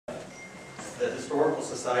the Historical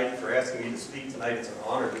Society for asking me to speak tonight. It's an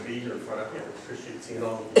honor to be here in front of you. I appreciate seeing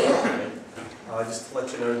all of you tonight. Just to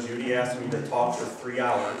let you know, Judy asked me to talk for 3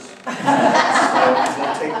 hours. So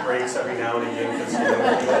we'll take breaks every now and again because, you know,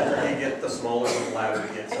 the older you get, the smaller the bladder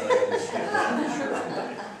gets.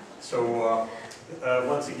 Sure. So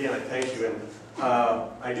once again, I thank you. And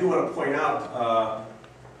I do want to point out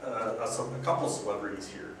a couple celebrities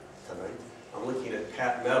here tonight. I'm looking at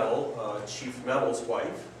Pat Metal, Chief Metal's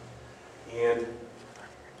wife. And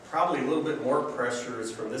probably a little bit more pressure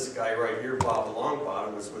is from this guy right here, Bob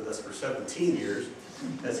Longbottom, was with us for 17 years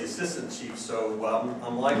as the assistant chief, so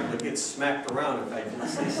I'm liable to get smacked around if I can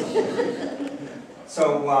say something.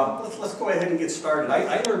 So let's go ahead and get started.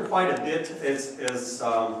 I learned quite a bit as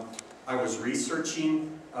I was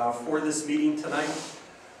researching for this meeting tonight.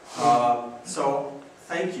 So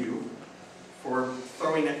thank you for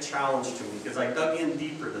throwing that challenge to me, because I dug in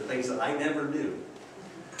deeper to things that I never knew.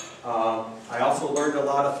 I also learned a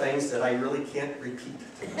lot of things that I really can't repeat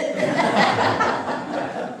tonight.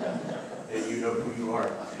 And you know who you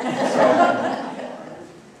are. So,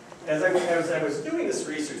 as I was doing this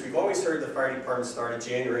research, we've always heard the fire department started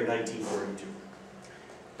January 1942.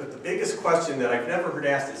 But the biggest question that I've never heard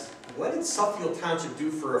asked is, what did Suffield Township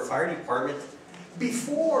do for a fire department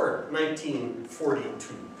before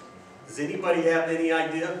 1942? Does anybody have any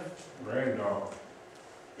idea? Randolph.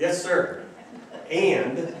 Yes, sir.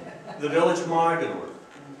 And the village of Mogador.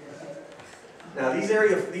 Now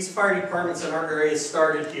these fire departments in our area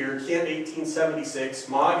started here, Kent 1876,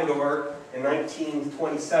 Mogador in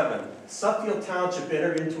 1927. Suffield Township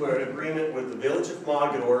entered into an agreement with the village of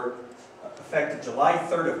Mogador effective July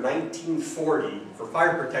 3rd of 1940 for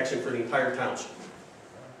fire protection for the entire township.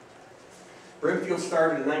 Brimfield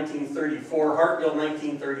started in 1934, Hartville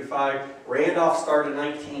 1935, Randolph started in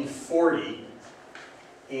 1940,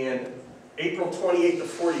 and April 28th of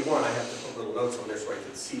 41, I have to put little notes on there so I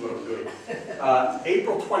can see what I'm doing.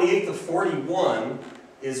 April 28th of 41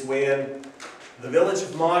 is when the village of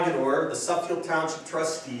Mogador, the Suffield Township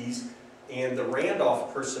trustees, and the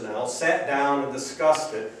Randolph personnel sat down and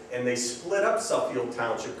discussed it, and they split up Suffield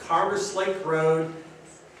Township. Congress Lake Road,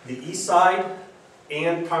 the east side,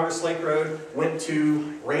 and Congress Lake Road went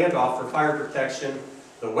to Randolph for fire protection.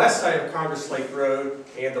 The west side of Congress Lake Road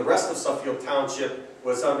and the rest of Suffield Township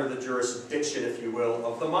was under the jurisdiction, if you will,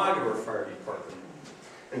 of the Mogador Fire Department.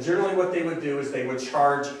 And generally what they would do is they would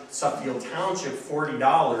charge Suffield Township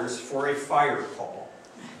 $40 for a fire call.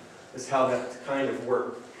 Is how that kind of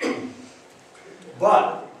worked.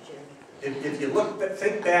 But if you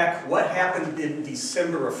think back, what happened in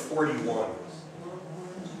December of 41?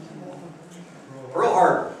 Pearl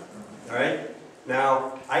Harbor, all right?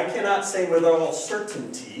 Now, I cannot say with all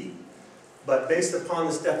certainty, but based upon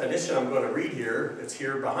this definition I'm going to read here, it's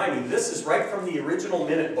here behind me, this is right from the original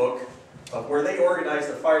minute book of where they organized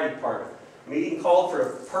the fire department. Meeting called for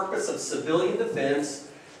the purpose of civilian defense.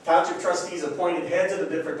 Township trustees appointed heads of the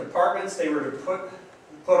different departments. They were to put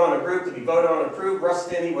on a group to be voted on and approved. Russ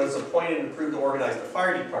Denny was appointed and approved to organize the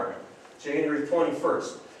fire department. January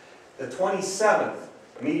 21st. The 27th,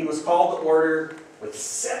 a meeting was called to order with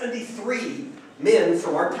 73 men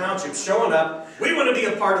from our township showing up. We want to be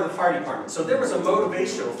a part of the fire department. So there was a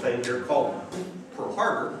motivational thing here called Pearl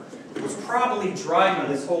Harbor. It was probably driving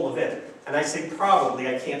this whole event. And I say probably,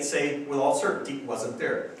 I can't say with all certainty it wasn't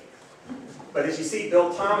there. But as you see,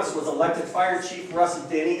 Bill Thomas was elected fire chief. Russ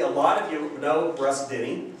Denny, a lot of you know Russ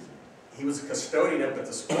Denny. He was a custodian up at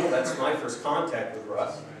the school. That's my first contact with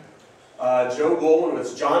Russ. Joe Woolman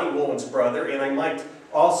was Johnny Woolman's brother. And I might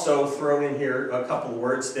also throw in here a couple of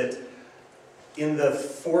words that in the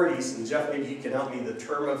 40s, and Jeff, maybe you can help me, the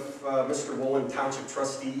term of Mr. Woolen, township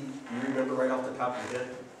trustee, you remember right off the top of your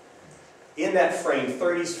head? In that frame,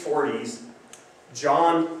 30s, 40s,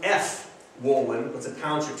 John F. Woolen was a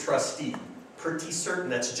township trustee. Pretty certain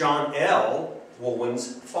that's John L.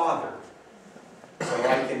 Woolen's father. So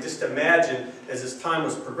I can just imagine as his time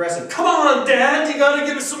was progressing, come on, Dad, you got to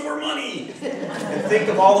give us some more money. And think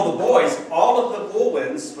of all of the boys, all of the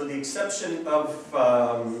Woolens, with the exception of,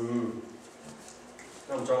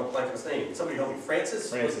 I'm drawing a blank on his name. Somebody help me. Francis?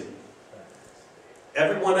 Francis.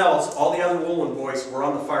 Everyone else, all the other Woolen boys, were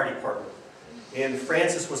on the fire department. And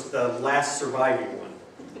Francis was the last surviving one.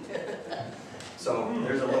 So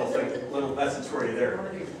there's a little message for you there.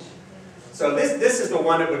 So this is the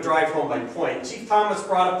one that would drive home my point. Chief Thomas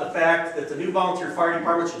brought up the fact that the new volunteer fire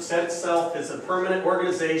department should set itself as a permanent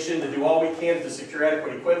organization to do all we can to secure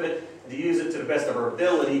adequate equipment and to use it to the best of our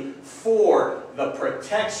ability for the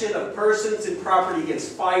protection of persons and property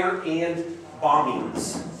against fire and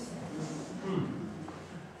bombings.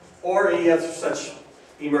 Or any other such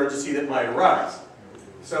emergency that might arise.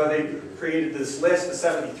 So they created this list of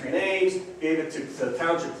 73 names, gave it to the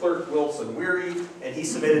township clerk, Wilson Weary, and he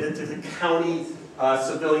submitted it to the county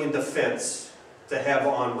civilian defense to have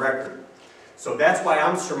on record. So that's why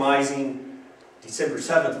I'm surmising December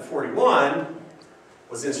 7th of 41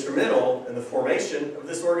 was instrumental in the formation of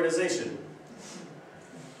this organization.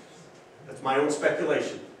 That's my own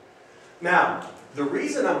speculation. Now, the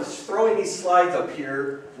reason I'm throwing these slides up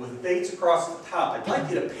here with dates across the top, I'd like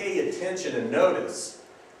you to pay attention and notice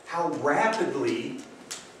how rapidly,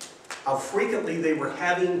 how frequently they were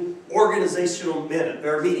having organizational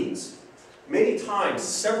meetings. Many times,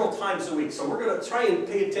 several times a week. So we're going to try and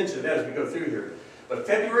pay attention to that as we go through here. But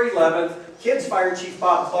February 11th, Kidd's Fire Chief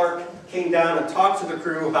Bob Clark came down and talked to the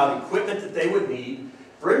crew about equipment that they would need.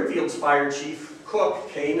 Brimfield's Fire Chief Cook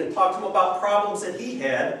came and talked to them about problems that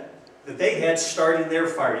that they had starting their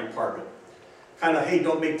fire department. Kind of, hey,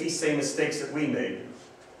 don't make these same mistakes that we made.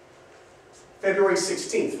 February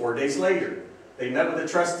 16th, 4 days later, they met with the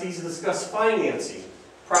trustees to discuss financing,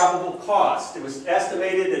 probable cost. It was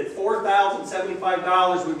estimated that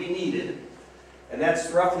 $4,075 would be needed, and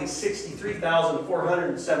that's roughly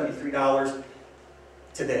 $63,473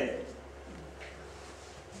 today.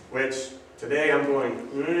 Which, today I'm going,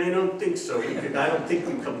 I don't think so. I don't think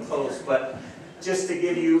we come close, but just to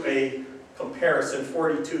give you a comparison,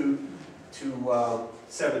 42 to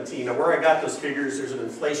 17. Now where I got those figures, there's an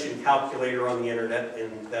inflation calculator on the internet,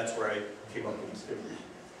 and that's where I came up with these figures.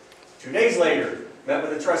 2 days later, met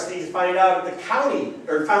with the trustees to find out that the county,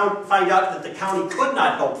 find out that the county could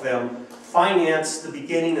not help them finance the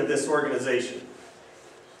beginning of this organization.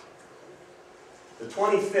 The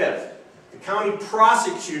 25th, the county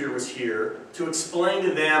prosecutor was here to explain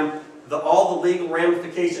to them all the legal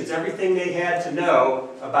ramifications, everything they had to know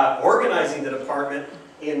about organizing the department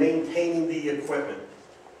and maintaining the equipment.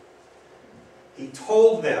 He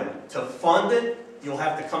told them to fund it, you'll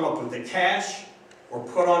have to come up with the cash or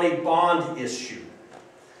put on a bond issue.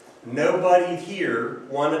 Nobody here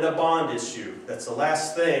wanted a bond issue. That's the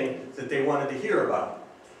last thing that they wanted to hear about.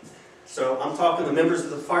 So I'm talking to members of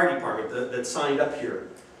the fire department that signed up here.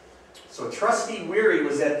 So Trustee Weary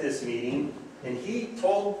was at this meeting, and he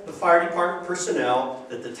told the fire department personnel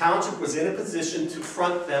that the township was in a position to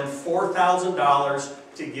front them $4,000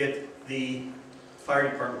 to get the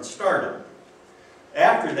fire department started.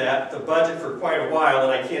 After that, the budget for quite a while,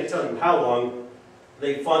 and I can't tell you how long,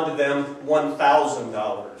 they funded them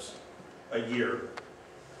 $1,000 a year.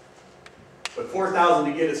 But $4,000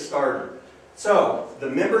 to get it started. So, the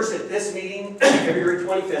members at this meeting, February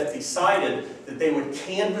 25th, decided that they would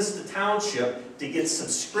canvass the township to get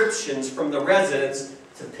subscriptions from the residents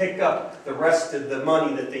to pick up the rest of the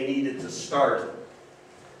money that they needed to start.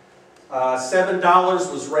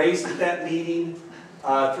 $7 was raised at that meeting.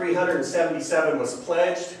 $377 was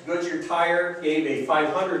pledged. Goodyear Tire gave a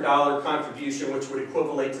 $500 contribution, which would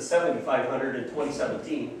equivalent to $7,500 in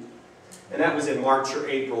 2017. And that was in March or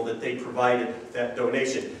April that they provided that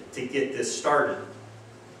donation to get this started.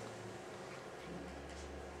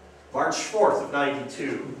 March 4th of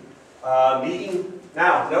 '92, meeting.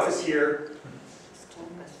 Now, notice here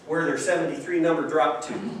where their 73 number dropped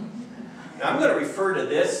to. Now, I'm going to refer to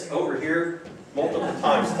this over here multiple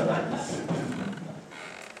times tonight.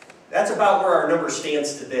 That's about where our number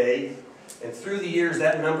stands today. And through the years,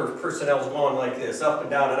 that number of personnel has gone like this, up and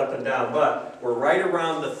down and up and down. But we're right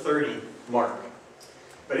around the 30 mark.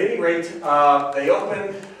 But at any rate, they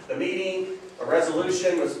opened the meeting. A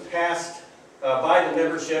resolution was passed by the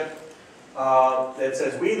membership that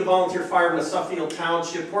says, we, the volunteer firemen of Suffield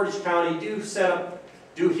Township, Portage County, do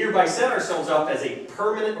hereby set ourselves up as a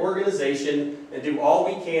permanent organization and do all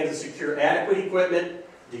we can to secure adequate equipment,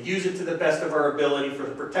 to use it to the best of our ability for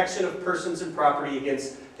the protection of persons and property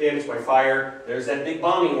against damage by fire. There's that big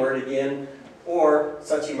bombing word again. Or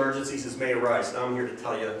such emergencies as may arise. Now I'm here to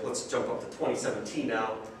tell you, let's jump up to 2017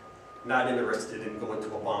 now. Not interested in going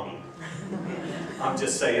to a bombing. I'm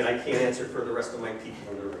just saying I can't answer for the rest of my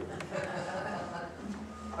people in the room.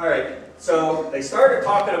 All right, so they started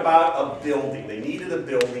talking about a building. They needed a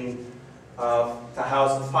building to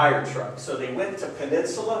house the fire truck. So they went to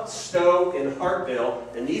Peninsula, Stowe, and Hartville,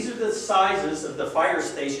 and these are the sizes of the fire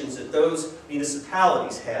stations that those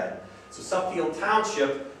municipalities had. So Suffield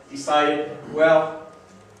Township decided, well,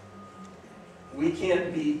 we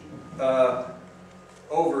can't be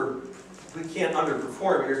we can't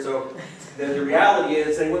underperform here, so the reality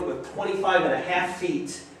is they went with 25.5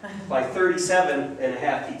 feet by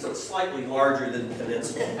 37.5 feet, so it's slightly larger than the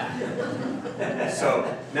Peninsula.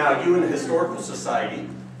 So now you in the Historical Society,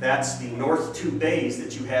 that's the north 2 bays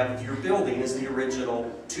that you have of your building is the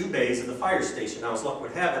original 2 bays of the fire station. Now as luck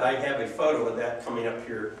would have it, I have a photo of that coming up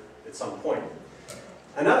here at some point.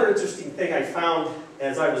 Another interesting thing I found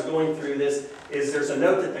as I was going through this is there's a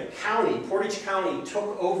note that the county, Portage County,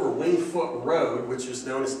 took over Wingfoot Road, which was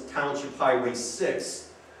known as Township Highway 6,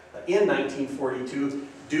 in 1942,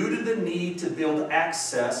 due to the need to build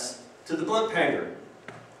access to the blimp hangar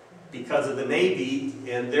because of the Navy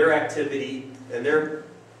and their activity and their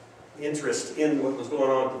interest in what was going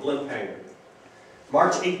on at the blimp hangar.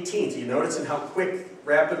 March 18th, you notice in how quick,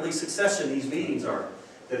 rapidly succession these meetings are.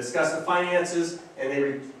 They discussed the finances, and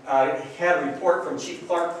they had a report from Chief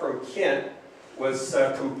Clark from Kent, was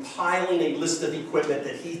compiling a list of equipment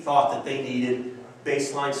that he thought that they needed,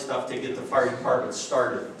 baseline stuff to get the fire department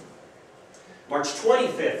started. March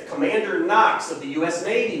 25th, Commander Knox of the U.S.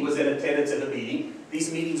 Navy was in attendance at the meeting.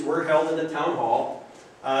 These meetings were held in the town hall.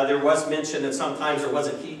 There was mention that sometimes there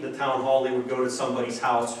wasn't heat in the town hall, they would go to somebody's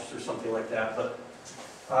house or something like that. But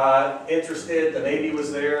interested, the Navy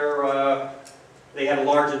was there. They had a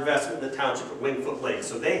large investment in the township at Wingfoot Lake.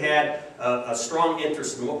 So they had a strong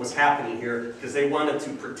interest in what was happening here because they wanted to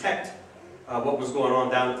protect what was going on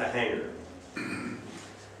down at the hangar.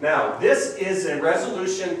 Now, this is a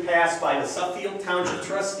resolution passed by the Suffield Township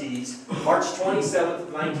Trustees, March 27th,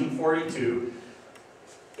 1942.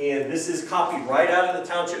 And this is copied right out of the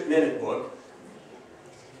Township Minute Book.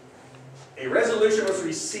 A resolution was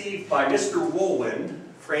received by Mr. Woolwind,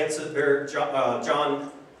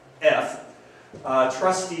 John F.,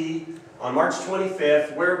 trustee, on March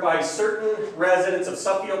 25th, whereby certain residents of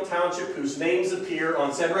Suffield Township whose names appear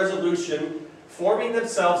on said resolution forming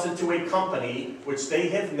themselves into a company which they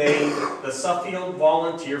have named the Suffield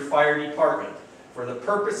Volunteer Fire Department for the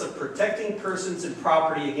purpose of protecting persons and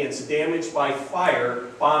property against damage by fire,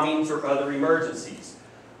 bombings, or other emergencies.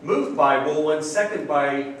 Moved by Woolwind, seconded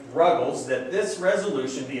by Ruggles, that this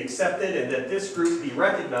resolution be accepted and that this group be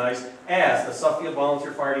recognized as the Suffield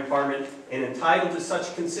Volunteer Fire Department and entitled to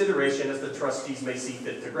such consideration as the trustees may see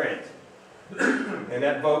fit to grant. And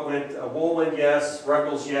that vote went Woolwind yes,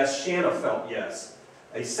 Ruggles yes, Shanafelt yes.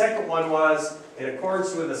 A second one was, in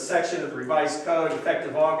accordance with a section of the revised code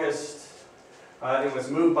effective August, it was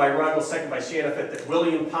moved by Ruggles, seconded by Shanafelt, that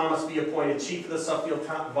William Thomas be appointed chief of the Suffield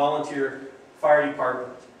Volunteer Fire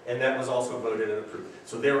Department. And that was also voted and approved.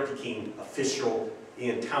 So there it became official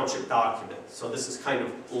in township documents. So this is kind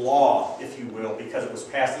of law, if you will, because it was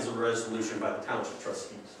passed as a resolution by the township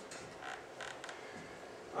trustees.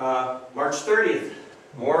 March 30th,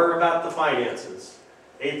 more about the finances.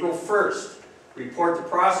 April 1st, report the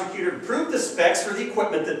prosecutor approved the specs for the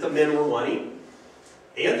equipment that the men were wanting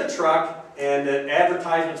and the truck, and that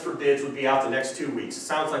advertisements for bids would be out the next 2 weeks. It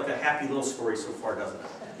sounds like a happy little story so far, doesn't it?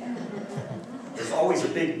 There's always a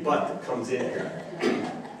big but that comes in here.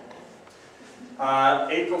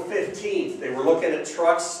 April 15th, they were looking at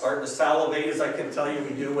trucks, starting to salivate, as I can tell you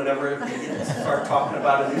we do whenever we start talking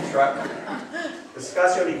about a new truck.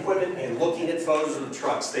 Discussion of equipment and looking at photos of the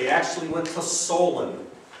trucks. They actually went to Solon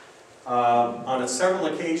on several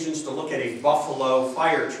occasions to look at a Buffalo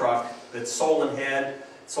fire truck that Solon had.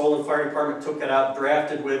 Solon Fire Department took it out,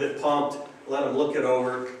 drafted with it, pumped, let them look it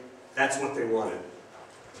over. That's what they wanted.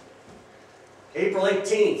 April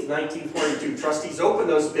 18th, 1942, trustees opened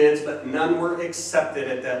those bids, but none were accepted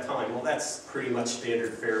at that time. Well, that's pretty much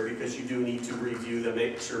standard fare because you do need to review them,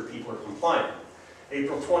 make sure people are compliant.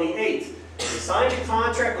 April 28th, they signed a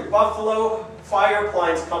contract with Buffalo Fire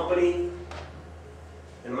Appliance Company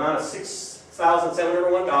in an amount of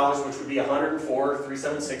 $6,701, which would be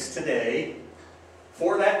 $104,376 today,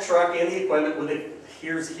 for that truck and the equipment with it.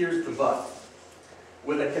 Here's the but.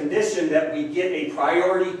 With a condition that we get a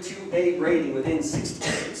priority 2A rating within 60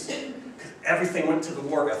 days. Because everything went to the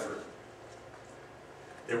war effort.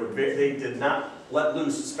 They did not let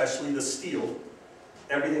loose, especially the steel.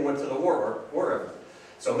 Everything went to the war effort.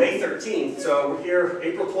 So May 13th, so we're here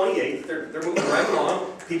April 28th, they're moving right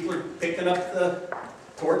along. People are picking up the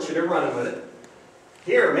torch and they're running with it.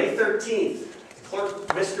 Here, May 13th, Clerk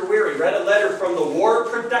Mr. Weary read a letter from the War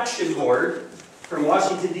Production Board from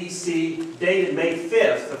Washington, D.C., dated May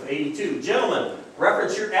 5th of '82. Gentlemen,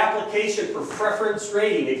 reference your application for preference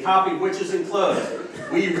rating, a copy of which is enclosed.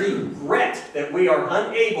 We regret that we are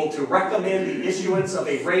unable to recommend the issuance of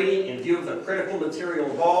a rating in view of the critical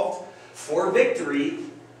material involved. For victory,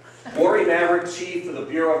 Maury Maverick, Chief of the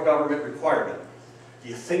Bureau of Government Requirement. Do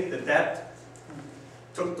you think that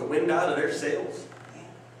took the wind out of their sails?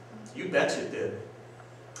 You bet you did.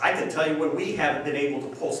 I can tell you when we haven't been able to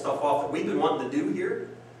pull stuff off that we've been wanting to do here,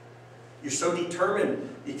 you're so determined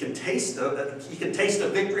you can taste a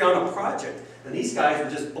victory on a project. And these guys are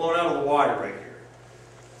just blown out of the water right here.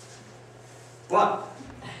 But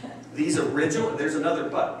these original, there's another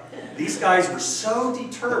but. These guys were so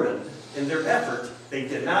determined in their effort, they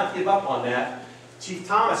did not give up on that. Chief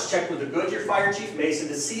Thomas checked with the Goodyear Fire Chief Mason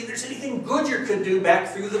to see if there's anything Goodyear could do back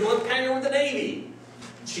through the Blue Canyon with the Navy.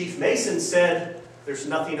 Chief Mason said, there's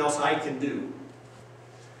nothing else I can do.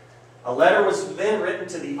 A letter was then written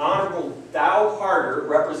to the Honorable Dow Harder,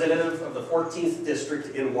 representative of the 14th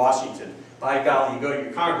District in Washington. By golly, you go to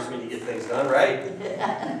your congressman, you get things done, right?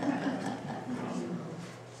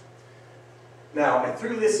 Now, I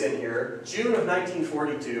threw this in here, June of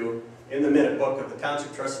 1942, in the minute book of the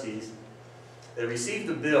Township Trustees. They received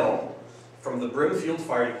a bill from the Brimfield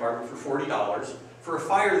Fire Department for $40 for a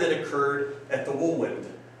fire that occurred at the Woolwind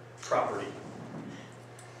property.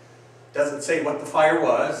 Doesn't say what the fire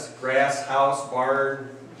was, grass, house, barn,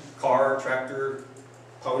 car, tractor,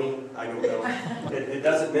 pony, I don't know. It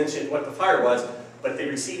doesn't mention what the fire was, but they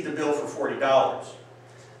received a bill for $40.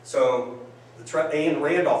 So, and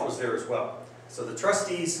Randolph was there as well. So the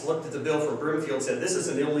trustees looked at the bill from Brimfield and said, this is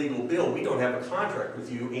an illegal bill, we don't have a contract with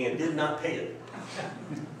you, and did not pay it.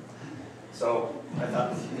 So, I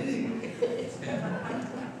thought.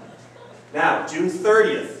 Now, June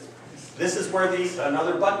 30th. This is where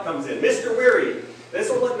another but comes in. Mr. Weary, this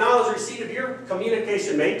will acknowledge receipt of your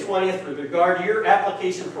communication May 20th with regard to your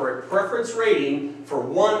application for a preference rating for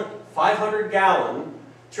one 500-gallon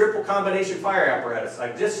triple combination fire apparatus.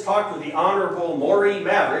 I just talked with the Honorable Maury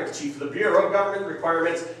Maverick, Chief of the Bureau of Government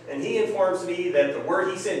Requirements, and he informs me that the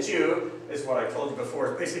word he sent you is what I told you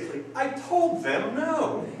before. It's basically, I told them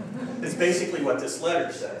no. It's basically what this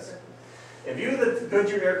letter says. In view of the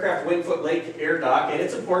Goodyear Aircraft Wingfoot Lake Air Dock and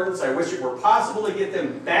its importance, I wish it were possible to get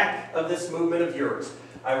them back of this movement of yours.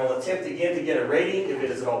 I will attempt again to get a rating if it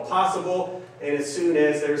is at all possible, and as soon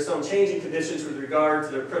as there is some change in conditions with regard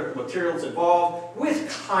to the critical materials involved, with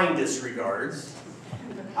kindest regards,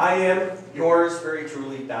 I am yours very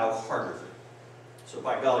truly, Dow Harder. So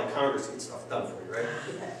by golly, Congress gets stuff done for you, right?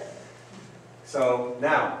 So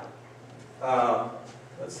now,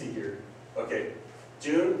 let's see here. Okay,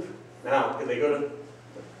 June. Now, if they go to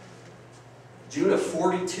June of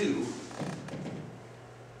 42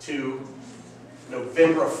 to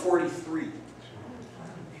November of 43,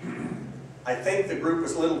 I think the group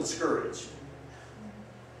was a little discouraged.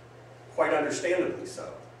 Quite understandably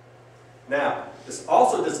so. Now, this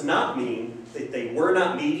also does not mean that they were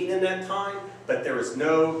not meeting in that time, but there is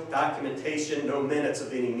no documentation, no minutes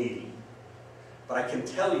of any meeting. But I can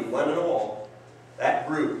tell you, one and all, that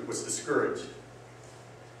group was discouraged.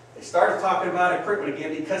 They started talking about equipment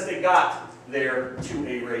again because they got their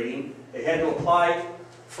 2A rating. They had to apply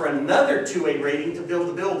for another 2A rating to build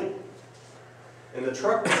the building. And the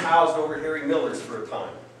truck was housed over Harry Miller's for a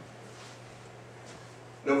time.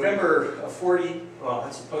 November of 40, well,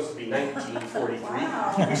 that's supposed to be 1943.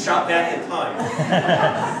 Wow. We shot back in time.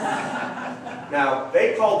 Now,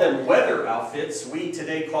 they called them weather outfits. We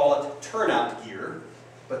today call it turnout gear.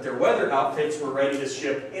 But their weather outfits were ready to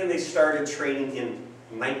ship, and they started training in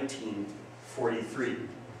 1943.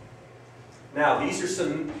 Now, these are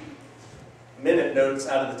some minute notes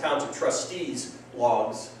out of the Township Trustees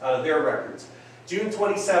logs, out of their records. June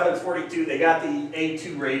 27, 42, they got the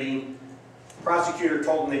A2 rating. The prosecutor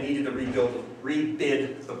told them they needed to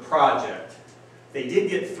rebid the project. They did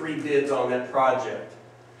get 3 bids on that project.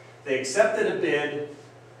 They accepted a bid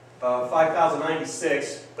of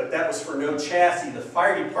 $5,096, but that was for no chassis. The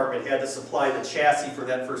fire department had to supply the chassis for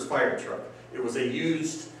that first fire truck. It was a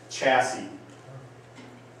used chassis.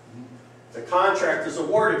 The contract was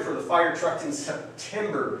awarded for the fire truck in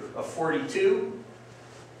September of 42.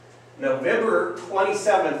 November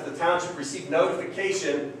 27th, the township received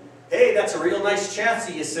notification, hey, that's a real nice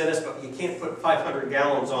chassis you sent us, but you can't put 500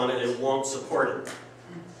 gallons on it, it won't support it.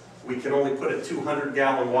 We can only put a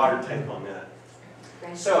 200-gallon water tank on that.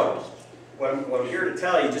 So, what I'm here to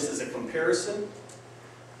tell you, just as a comparison,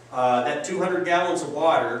 that 200 gallons of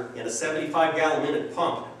water in a 75-gallon minute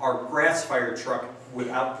pump, our grass fire truck would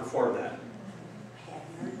outperform that.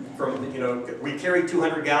 We carry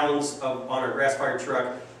 200 gallons on our grass fire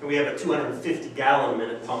truck, and we have a 250-gallon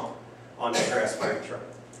minute pump on that grass fire truck.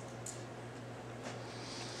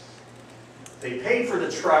 They paid for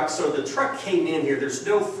the truck, so the truck came in here. There's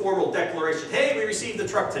no formal declaration, hey, we received the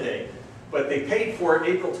truck today. But they paid for it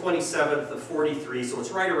April 27th of 43, so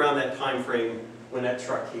it's right around that time frame when that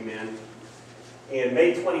truck came in. And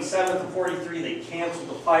May 27th of 43, they canceled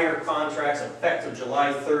the fire contracts effective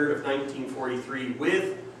July 3rd of 1943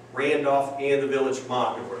 with Randolph and the village of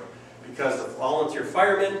Mockador, because the volunteer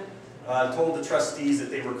firemen told the trustees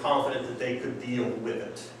that they were confident that they could deal with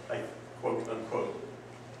it, quote unquote.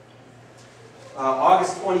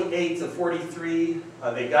 August 28th of 43,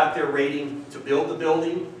 they got their rating to build the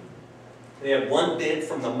building. They had one bid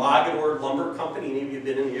from the Mockador Lumber Company. Any of you have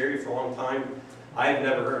been in the area for a long time? I've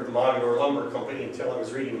never heard of the Mogador Lumber Company until I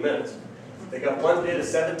was reading the minutes. They got one bid of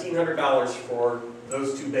 $1,700 for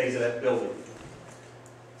those 2 bays of that building.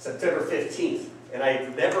 September 15th, and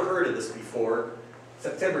I've never heard of this before.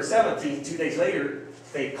 September 17th, 2 days later,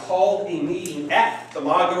 they called a meeting at the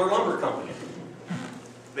Mogador Lumber Company.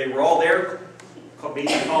 They were all there,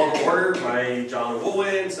 meeting called to order by John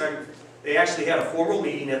Woolens. They actually had a formal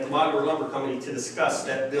meeting at the Mogador Lumber Company to discuss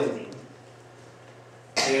that building.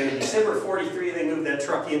 And in December of '43, they moved that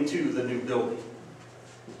truck into the new building.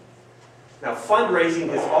 Now, fundraising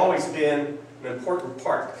has always been an important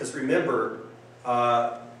part, because remember,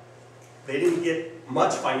 they didn't get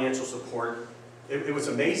much financial support. It was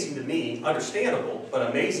amazing to me, understandable,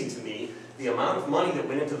 but amazing to me, the amount of money that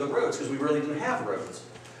went into the roads, because we really didn't have roads.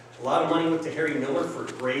 A lot of money went to Harry Miller for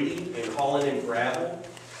grading and hauling in gravel.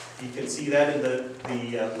 You can see that in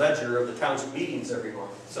the ledger of the township meetings every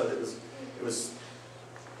month. So it was.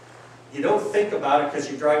 You don't think about it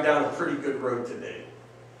because you drive down a pretty good road today.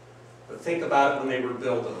 But think about it when they were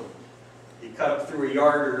building them. You cut up through a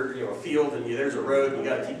yard or a field and there's a road and you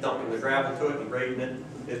got to keep dumping the gravel to it and grading it.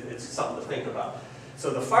 It's something to think about. So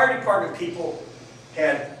the fire department people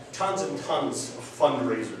had tons and tons of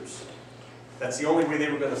fundraisers. That's the only way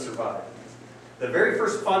they were going to survive. The very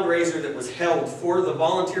first fundraiser that was held for the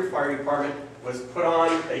volunteer fire department was put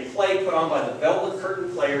on, a play put on by the Velvet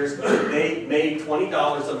Curtain Players. They made $20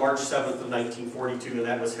 on March 7th of 1942, and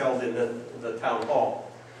that was held in the town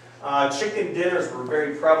hall. Chicken dinners were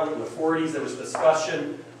very prevalent in the 40s. There was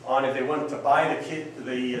discussion on if they wanted to buy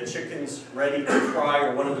the chickens ready to fry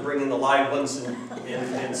or wanted to bring in the live ones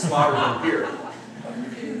and slaughter them here.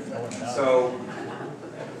 So,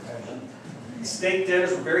 steak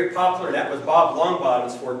dinners were very popular. That was Bob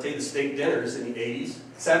Longbottom's forte, the steak dinners in the 80s,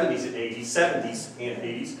 70s and 80s, 70s and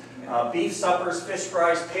 80s. Beef suppers, fish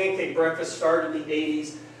fries, pancake breakfast started in the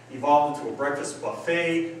 80s, evolved into a breakfast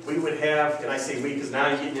buffet. We would have, and I say we because now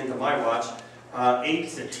I'm getting into my watch, 8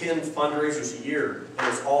 to 10 fundraisers a year, and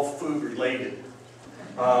it's all food related.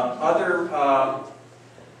 Other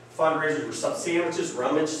fundraisers were sub sandwiches,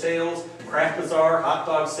 rummage sales, craft bazaar, hot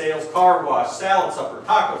dog sales, car wash, salad supper,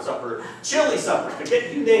 taco supper, chili supper,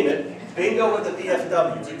 forget you name it. Bingo with the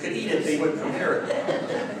VFWs. You could eat it, they would compare it.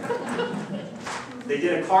 They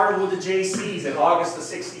did a carnival to JC's in August of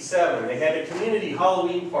 '67. They had a community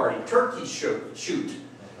Halloween party, turkey shoot.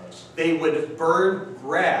 They would burn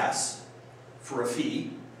grass for a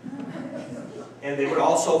fee. And they would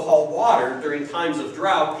also haul water during times of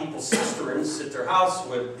drought. People's cisterns at their house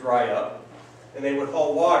would dry up. And they would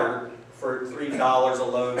haul water for $3 a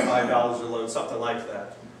load, $5 a load, something like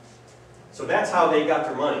that. So that's how they got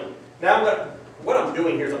their money. Now what I'm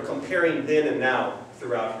doing here is I'm comparing then and now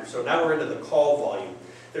throughout here. So now we're into the call volume.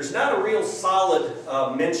 There's not a real solid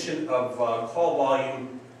mention of call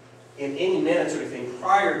volume in any minutes or anything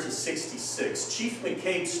prior to '66. Chief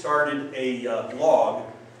McCabe started a blog.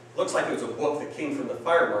 Looks like it was a book that came from the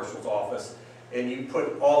fire marshal's office, and you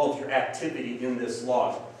put all of your activity in this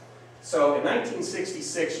log. So in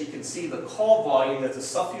 1966, you can see the call volume that the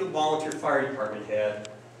Suffield Volunteer Fire Department had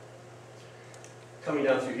coming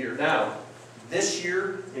down through here. Now, this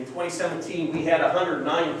year, in 2017, we had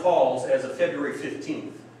 109 calls as of February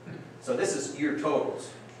 15th. So this is year totals,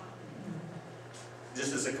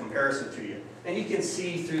 just as a comparison to you. And you can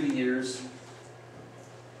see through the years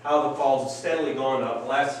how the calls have steadily gone up.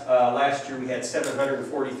 Last year we had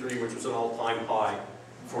 743, which was an all-time high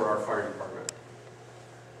for our fire department.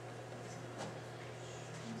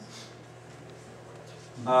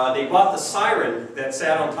 They bought the siren that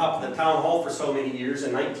sat on top of the town hall for so many years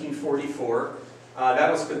in 1944.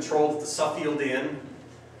 That was controlled at the Suffield Inn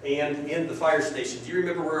and in the fire station. Do you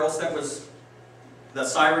remember where else that was, the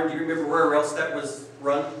siren, do you remember where else that was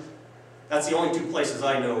run? That's the only 2 places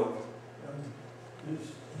I know of.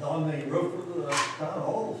 It's on the roof of the town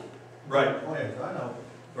halls. Right. Oh, yes, I know.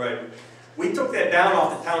 Right. We took that down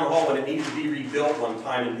off the town hall when it needed to be rebuilt one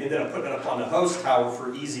time and ended up putting it up on the host tower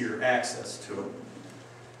for easier access to it.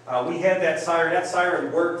 We had that siren. That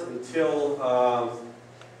siren worked until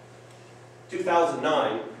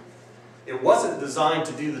 2009. It wasn't designed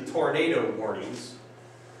to do the tornado warnings.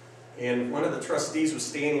 And one of the trustees was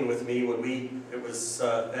standing with me when it was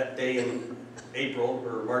that day in April,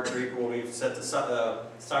 or March or April, when we set the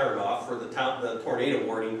siren off for the tornado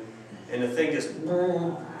warning. And the thing just,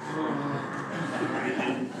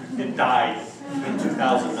 it died in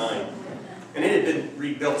 2009. And it had been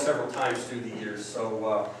rebuilt several times through the years.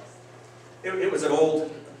 So it was an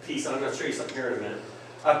old piece, and I'm going to show you something here in a minute.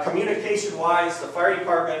 Communication-wise, the fire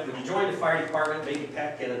department, when you join the fire department, maybe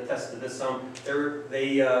Pat can attest to this some,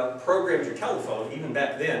 they programmed your telephone, even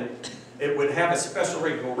back then. it would have a special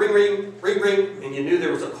ring, go ring, ring, ring, ring, and you knew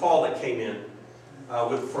there was a call that came in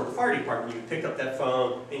for the fire department. You pick up that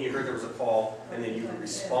phone, and you heard there was a call, and then you would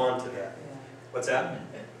respond to that. What's that?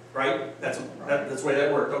 Right? That's the way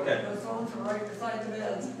that worked. Okay. Those phones were right beside the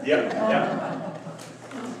beds. Yep. Yep.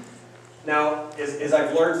 Now, as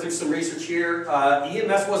I've learned through some research here,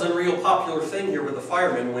 EMS wasn't a real popular thing here with the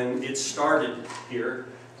firemen when it started here.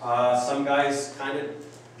 Some guys kind of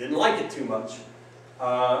didn't like it too much.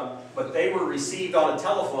 But they were received on a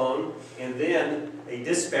telephone, and then a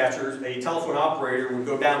dispatcher, a telephone operator would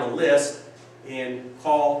go down a list and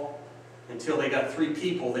call until they got 3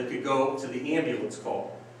 people that could go to the ambulance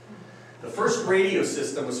call. The first radio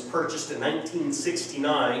system was purchased in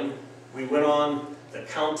 1969. We went on the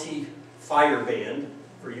county fire band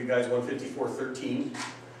for you guys, 15413.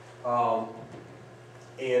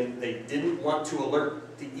 And they didn't want to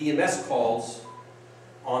alert the EMS calls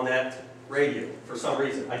on that radio for some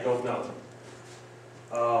reason. I don't know.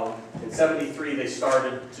 In 73 they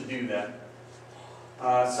started to do that.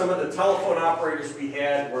 Some of the telephone operators we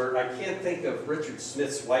had were, I can't think of Richard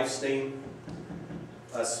Smith's wife's name.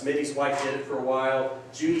 Smitty's wife did it for a while.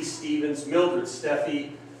 Judy Stevens, Mildred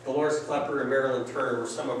Steffi, Dolores Klepper, and Marilyn Turner were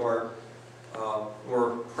some of our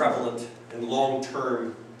more prevalent and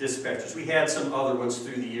long-term dispatchers. We had some other ones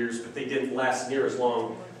through the years, but they didn't last near as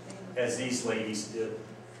long as these ladies did.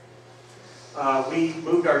 We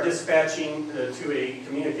moved our dispatching to a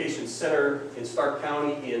communications center in Stark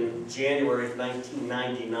County in January of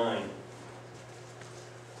 1999.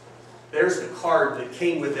 There's the card that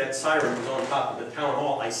came with that siren. It was on top of the town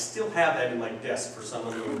hall. I still have that in my desk for some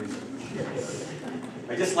unknown reason.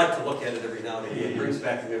 I just like to look at it every now and again. It brings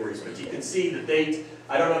back the memories. But you can see the date.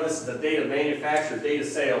 I don't know if this is the date of manufacture, date of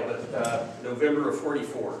sale, but November of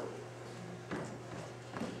 '44.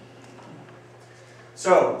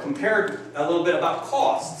 So, compared a little bit about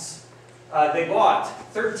costs. They bought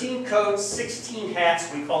 13 coats, 16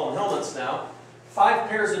 hats, we call them helmets now, 5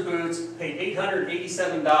 pairs of boots, paid $887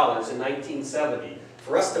 in 1970.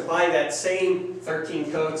 For us to buy that same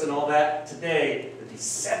 13 coats and all that today, it would be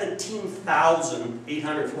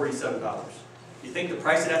 $17,847. You think the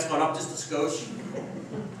price of that's gone up just a skosh?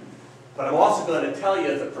 But I'm also going to tell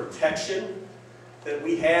you the protection that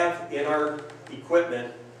we have in our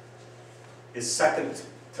equipment is second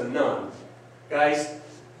to none. Guys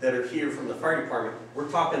that are here from the fire department, we're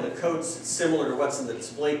talking the coats similar to what's in the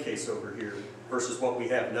display case over here versus what we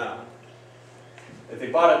have now. If they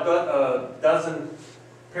bought a dozen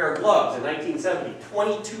pair of gloves in 1970,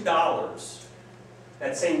 $22.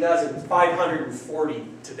 That same dozen,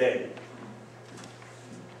 $540 today.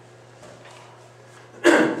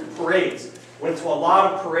 Parades. Went to a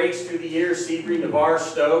lot of parades through the years: Seabury, Navarre,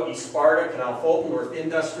 Stowe, East Sparta, Canal Fulton, North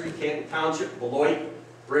Industry, Canton Township, Beloit,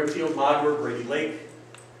 Brimfield, Monroe, Brady Lake.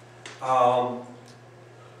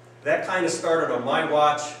 That kind of started on my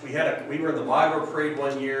watch. We were in the Monroe Parade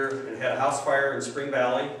one year and had a house fire in Spring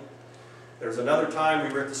Valley. There was another time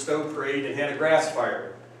we were at the Stowe Parade and had a grass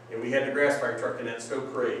fire. And we had the grass fire truck in that Stowe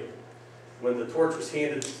Parade. When the torch was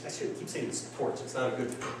handed, I shouldn't keep saying it's a torch, it's not a good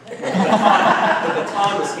thing. The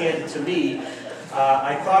baton was handed to me.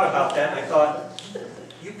 I thought about that, and I thought,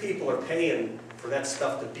 you people are paying for that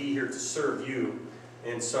stuff to be here to serve you.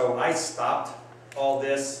 And so I stopped all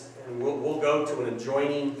this, and we'll go to an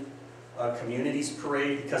adjoining communities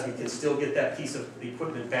parade because we can still get that piece of the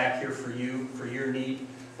equipment back here for you, for your need,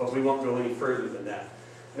 but we won't go any further than that.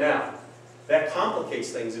 Now, that complicates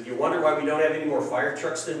things. If you wonder why we don't have any more fire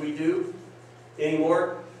trucks than we do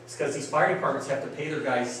anymore, it's because these fire departments have to pay their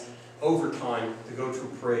guys overtime to go to a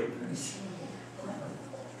parade.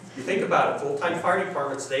 You think about it, full-time fire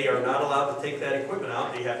departments, they are not allowed to take that equipment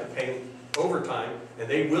out. They have to pay overtime, and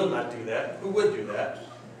they will not do that. Who would do that?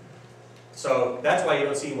 So that's why you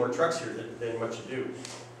don't see more trucks here than what you do.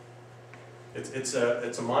 It's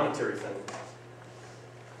a monetary thing.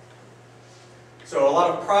 So a lot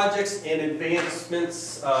of projects and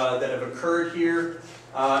advancements that have occurred here.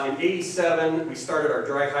 In '87, we started our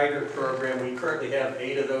dry hydrant program. We currently have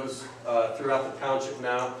 8 of those throughout the township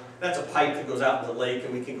now. That's a pipe that goes out in the lake,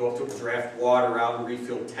 and we can go up to it and draft water out and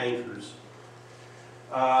refill tankers.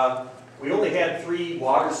 We only had 3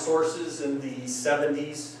 water sources in the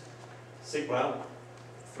 70s, well,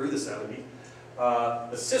 through the 70s.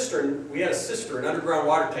 The cistern, we had a cistern, an underground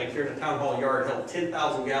water tank here in the town hall yard, held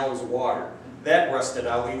 10,000 gallons of water. That rusted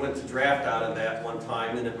out. We went to draft out of that one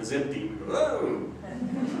time, and it was empty. Whoa!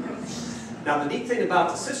 Now, the neat thing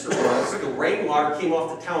about the cistern was the rainwater came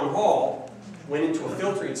off the town hall, went into a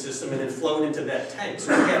filtering system, and then flowed into that tank.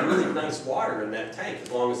 So we had really nice water in that tank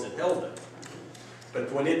as long as it held it.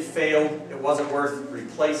 But when it failed, it wasn't worth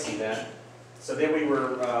replacing that. So then we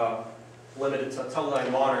were limited to Teledyne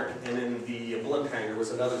Monarch, and then the blimp hangar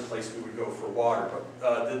was another place we would go for water.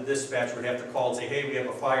 But the dispatcher would have to call and say, hey, we have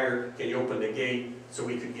a fire, can you open the gate, so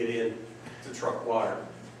we could get in to truck water.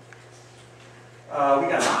 We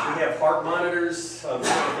have heart monitors, I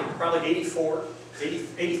think probably 83,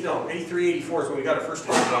 84 is when we got our first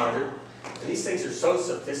heart monitor. And these things are so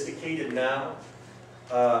sophisticated now.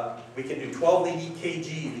 We can do 12 lead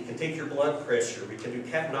EKG, we can take your blood pressure, we can do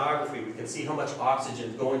capnography, we can see how much oxygen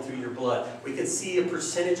is going through your blood. We can see a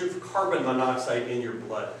percentage of carbon monoxide in your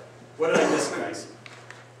blood. What did I miss, guys?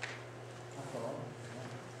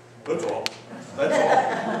 That's all. That's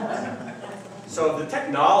all. So the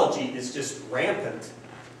technology is just rampant,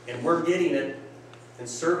 and we're getting it and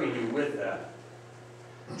serving you with that.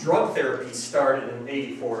 Drug therapy started in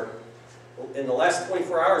 '84. In the last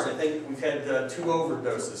 24 hours, I think we've had 2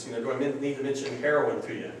 overdoses. You know, do I need to mention heroin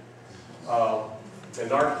to you? And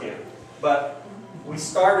Narcan. But we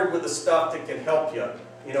started with the stuff that can help you.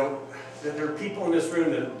 You know, there are people in this room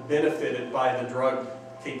that have benefited by the drug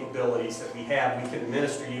capabilities that we have. We can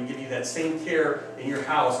administer you, give you that same care in your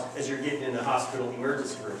house as you're getting in the hospital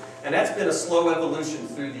emergency room. And that's been a slow evolution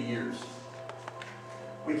through the years.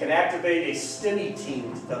 We can activate a STEMI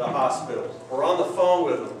team to the hospital. We're on the phone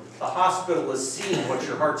with them. The hospital is seeing what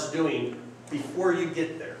your heart's doing before you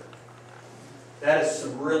get there. That is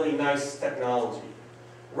some really nice technology.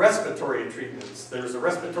 Respiratory treatments. There's a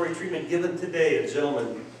respiratory treatment given today. A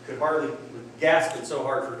gentleman could hardly gasped so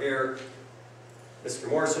hard for air. Mr.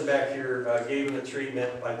 Morrison back here gave him the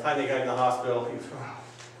treatment. By the time they got in the hospital, he was, wow.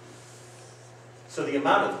 So the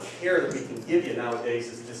amount of care that we can give you nowadays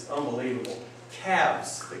is just unbelievable.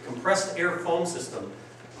 CAVS, the compressed air foam system.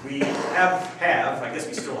 We have, I guess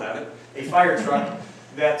we still have it, a fire truck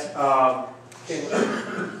that can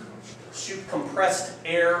shoot compressed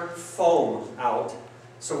air foam out.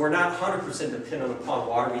 So we're not 100% dependent upon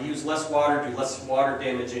water. We use less water, do less water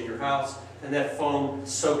damage in your house, and that foam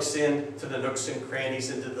soaks in to the nooks and crannies,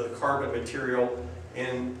 into the carbon material,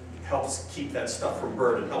 and helps keep that stuff from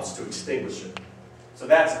burning, helps to extinguish it. So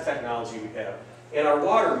that's the technology we have. And our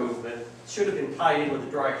water movement should have been tied in with the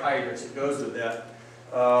dry hydrants. It goes with that.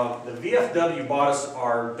 The VFW bought us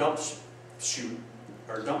our dump chute,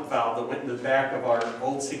 our dump valve that went in the back of our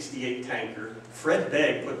old 68 tanker. Fred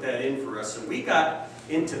Begg put that in for us, and we got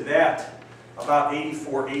into that about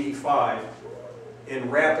 84, 85,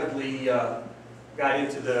 and rapidly got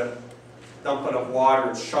into the dumping of water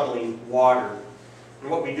and shuttling water. And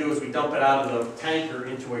what we do is we dump it out of the tanker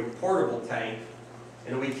into a portable tank,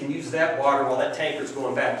 and we can use that water while that tanker's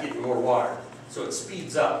going back getting more water. So it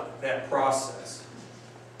speeds up that process.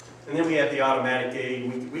 And then we have the automatic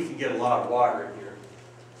aid. We can get a lot of water in here.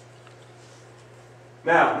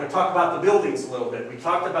 Now, I'm going to talk about the buildings a little bit. We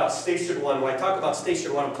talked about Station 1. When I talk about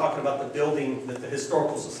Station 1, I'm talking about the building that the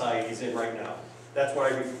Historical Society is in right now. That's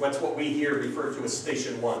what we here refer to as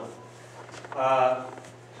Station 1.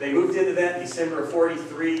 They moved into that in December of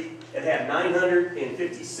 '43. It had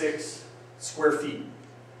 956 square feet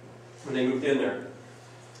when they moved in there.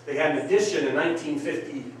 They had an addition in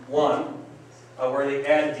 1951 where they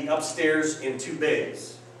added the upstairs in 2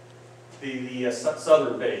 bays, the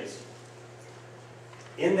southern bays.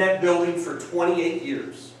 In that building for 28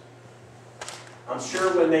 years. I'm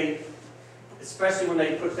sure when they, especially when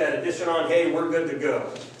they put that addition on, hey, we're good to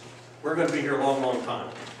go. We're going to be here a long, long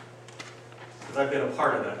time. Because I've been a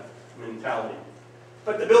part of that mentality.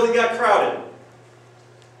 But the building got crowded.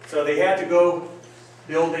 So they had to go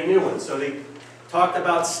build a new one. So they talked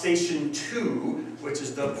about Station 2, which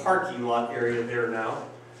is the parking lot area there now.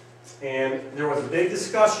 And there was a big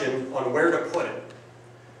discussion on where to put it.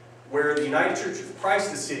 Where the United Church of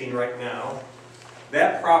Christ is sitting right now,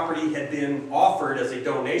 that property had been offered as a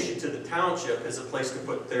donation to the township as a place to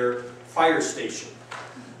put their fire station.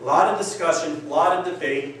 A lot of discussion, a lot of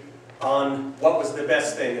debate on what was the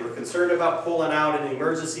best thing. They were concerned about pulling out an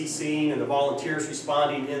emergency scene and the volunteers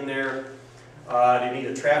responding in there. They need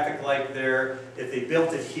a traffic light there. If they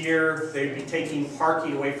built it here, they'd be taking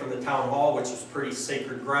parking away from the town hall, which was pretty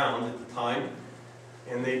sacred ground at the time.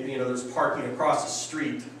 And they, you know, there's parking across the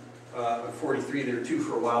street. 43, there were 2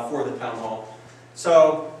 for a while for the town hall.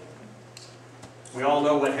 So we all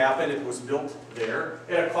know what happened. It was built there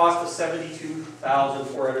at a cost of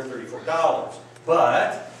 $72,434.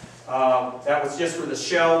 But that was just for the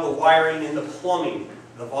shell, the wiring, and the plumbing.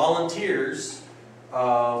 The volunteers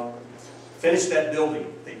finished that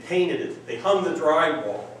building. They painted it. They hung the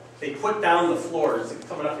drywall. They put down the floors.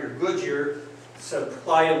 Coming up here, Goodyear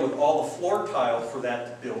supplied them with all the floor tile for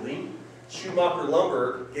that building. Schumacher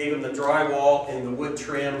Lumber gave them the drywall and the wood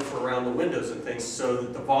trim for around the windows and things so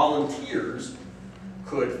that the volunteers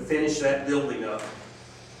could finish that building up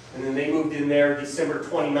And then they moved in there December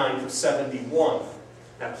 29th of 71.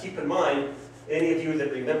 Now keep in mind, any of you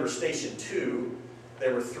that remember Station 2,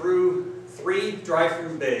 there were three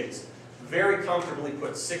drive-through bays. Very comfortably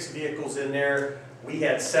put 6 vehicles in there. We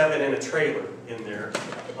had 7 in a trailer in there.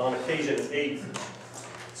 On occasion, 8.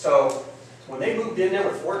 So when they moved in there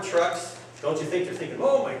with 4 trucks, don't you think they're thinking,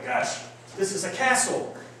 oh my gosh, this is a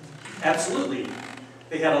castle? Absolutely.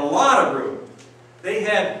 They had a lot of room. They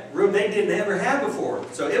had room they didn't ever have before.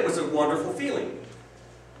 So it was a wonderful feeling.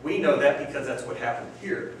 We know that because that's what happened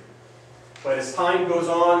here. But as time goes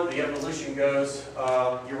on, the evolution goes,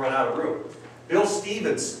 you run out of room. Bill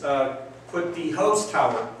Stevens put the host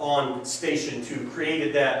tower on Station 2,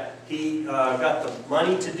 created that. He got the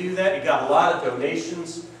money to do that. He got a lot of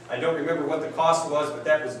donations. I don't remember what the cost was, but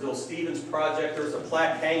that was Bill Stevens' project. There's a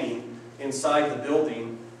plaque hanging inside the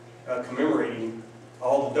building commemorating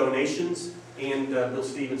all the donations and Bill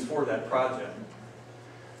Stevens for that project.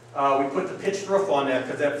 We put the pitched roof on that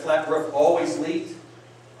because that flat roof always leaked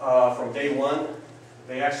from day one.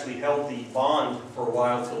 They actually held the bond for a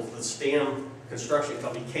while until the Stam construction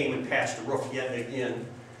company came and patched the roof yet again.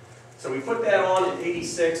 So we put that on in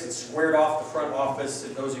 '86 and squared off the front office.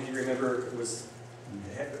 And those of you remember, it was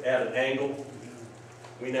at an angle.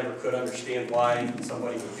 We never could understand why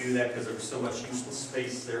somebody would do that because there was so much useless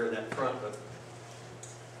space there in that front. But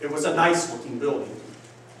it was a nice looking building.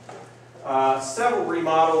 Several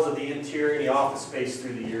remodels of the interior and the office space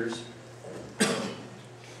through the years.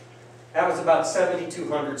 That was about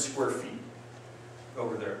 7,200 square feet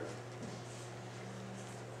over there.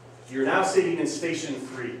 You're now sitting in Station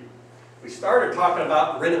 3. We started talking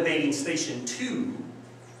about renovating Station 2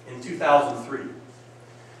 in 2003.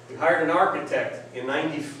 We hired an architect in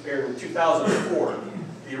 2004.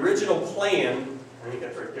 The original plan, I think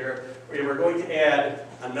that's right there, we were going to add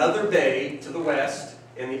another bay to the west,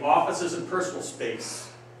 and the offices and personal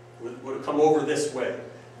space would come over this way.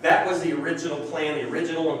 That was the original plan, the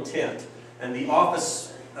original intent. And the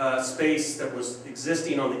office space that was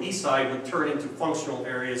existing on the east side would turn into functional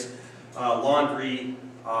areas, laundry,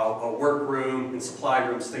 a workroom, and supply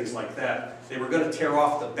rooms, things like that. They were going to tear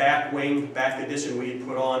off the back wing, back addition we had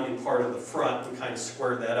put on in part of the front and kind of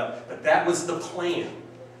square that up. But that was the plan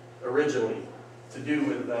originally to do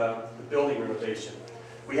with the building renovation.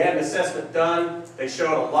 We had an assessment done. They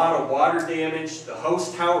showed a lot of water damage. The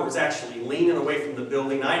host tower was actually leaning away from the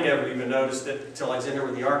building. I never even noticed it until I was in there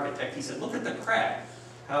with the architect. He said, look at the crack,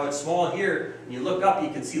 how it's small here. And you look up, you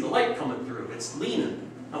can see the light coming through. It's leaning.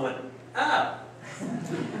 I went, ah.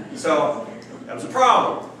 So that was a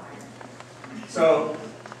problem. So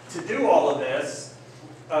to do all of this,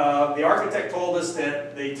 the architect told us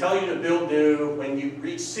that they tell you to build new when you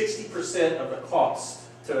reach 60% of the cost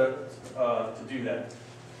to do that.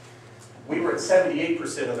 We were at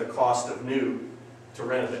 78% of the cost of new to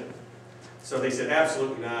renovate. So they said,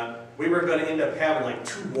 absolutely not. We were going to end up having like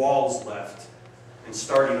 2 walls left and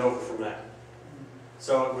starting over from that.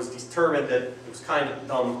 So it was determined that it was kind of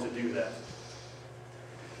dumb to do that.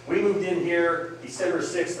 We moved in here December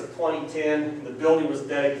 6th of 2010. The building was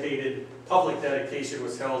dedicated. Public dedication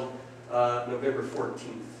was held November 14th.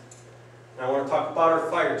 Now I want to talk about our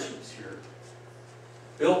fire chiefs here.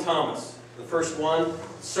 Bill Thomas, the first one,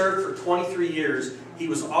 served for 23 years. He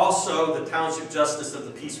was also the Township Justice of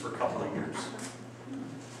the Peace for a couple of years.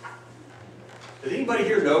 Did anybody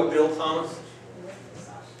here know Bill Thomas?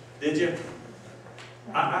 Did you?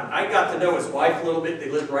 I got to know his wife a little bit. They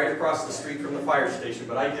lived right across the street from the fire station,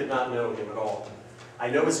 but I did not know him at all. I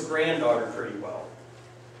know his granddaughter pretty well.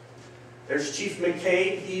 There's Chief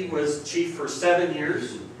McKay. He was chief for 7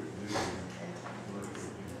 years.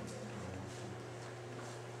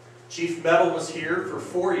 Chief Metal was here for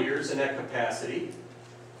 4 years in that capacity.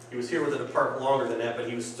 He was here with the department longer than that, but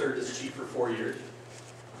he was served as chief for 4 years.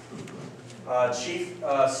 Chief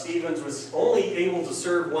Stevens was only able to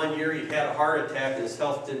serve 1 year. He had a heart attack and his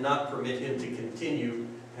health did not permit him to continue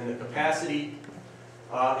in the capacity.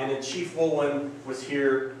 And then Chief Woolen was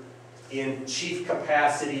here in chief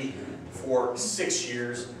capacity for 6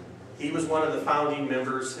 years. He was one of the founding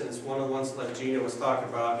members, and it's one of the ones that Gina was talking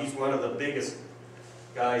about. He's one of the biggest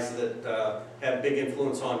guys that had big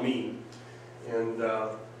influence on me. And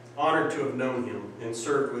honored to have known him and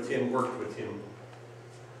served with him, worked with him.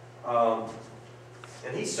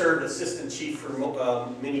 And he served assistant chief for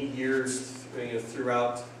many years,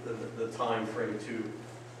 throughout the time frame too.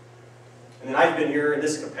 And then I've been here in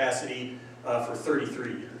this capacity for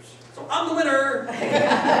 33 years. So I'm the winner!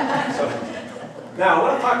 Now I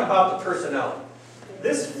want to talk about the personnel.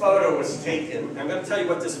 This photo was taken, I'm going to tell you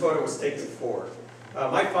what this photo was taken for.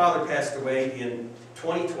 My father passed away in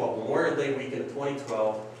 2012, Memorial Day weekend of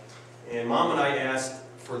 2012, and Mom and I asked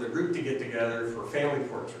for the group to get together for a family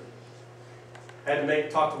portrait. Had to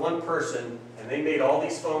talk to one person, and they made all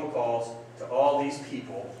these phone calls to all these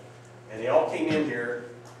people, and they all came in here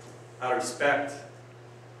out of respect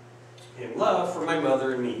and love for my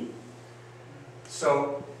mother and me.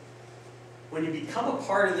 So when you become a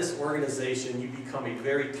part of this organization, you become a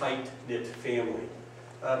very tight-knit family.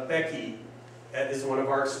 Becky is one of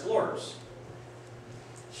our explorers.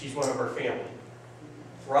 She's one of our family.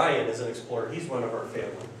 Ryan is an explorer. He's one of our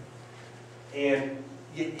family. And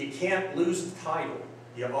you can't lose the title.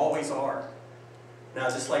 You always are. Now,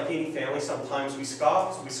 just like any family, sometimes we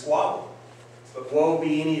scoff, we squabble. But woe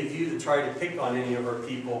be any of you that try to pick on any of our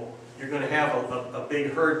people. You're going to have a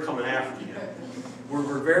big herd coming after you.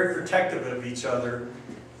 We're very protective of each other.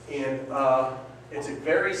 And it's a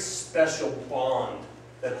very special bond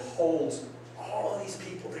that holds all of these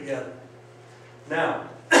people together. Now,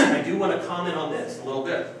 I do want to comment on this a little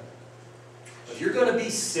bit. If you're going to be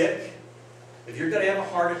sick, if you're going to have a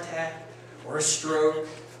heart attack, or a stroke,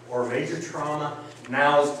 or major trauma,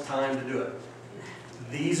 now is the time to do it.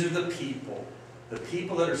 These are the people. The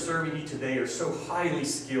people that are serving you today are so highly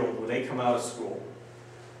skilled when they come out of school.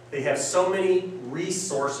 They have so many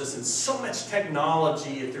resources and so much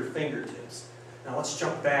technology at their fingertips. Now let's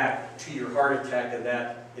jump back to your heart attack and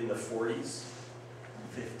that in the 40s,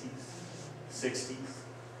 50s, 60s,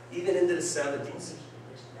 even into the 70s.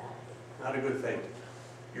 Not a good thing.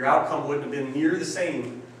 Your outcome wouldn't have been near the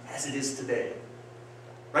same as it is today.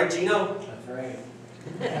 Right, Gino? That's right.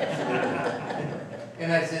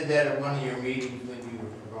 And I said that at one of your meetings when you were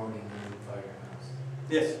promoting the new firehouse.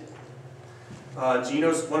 Yes.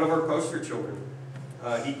 Gino's one of our poster children.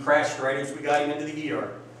 He crashed right as we got him into the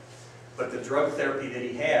ER. But the drug therapy that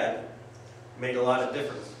he had made a lot of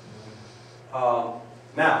difference.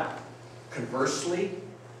 Now, conversely,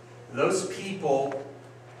 those people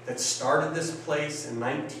that started this place in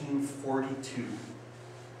 1942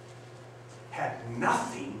 had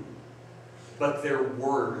nothing but their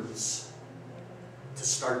words to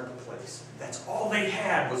start the place. That's all they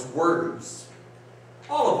had was words.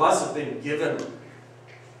 All of us have been given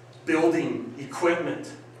building,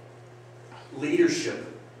 equipment, leadership.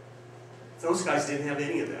 Those guys didn't have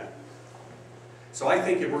any of that. So I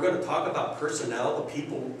think if we're going to talk about personnel, the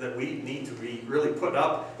people that we need to be really put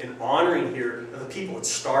up and honoring here are the people that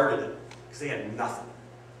started it, because they had nothing.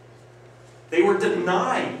 They were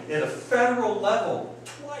denied at a federal level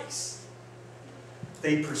twice.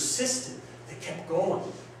 They persisted. They kept going.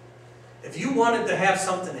 If you wanted to have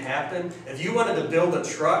something happen, if you wanted to build a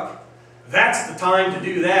truck, that's the time to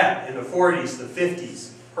do that in the 40s, the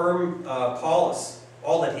 50s. Herm Paulus,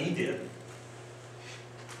 all that he did.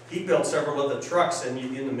 He built several of the trucks, and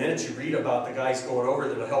in the minutes you read about the guys going over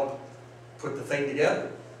there to help put the thing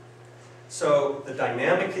together. So the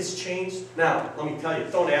dynamic has changed. Now, let me tell you,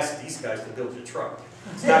 don't ask these guys to build your truck.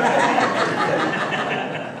 It's not going to be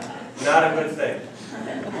a good thing. Not a good thing.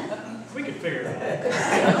 We can figure it out.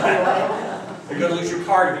 You're going to lose your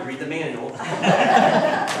car if you read the manual.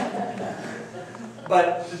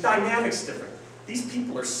 But the dynamic's different. These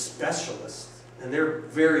people are specialists, and they're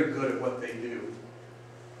very good at what they do.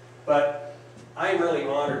 But I'm really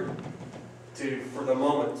honored for the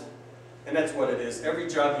moment, and that's what it is. Every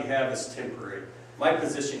job you have is temporary. My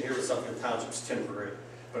position here with Suffield Township is temporary.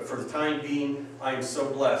 But for the time being, I am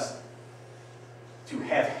so blessed to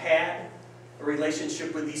have had a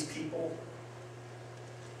relationship with these people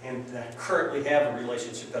and to currently have a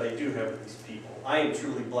relationship that I do have with these people. I am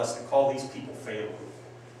truly blessed to call these people family.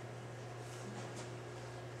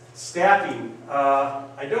 Staffing,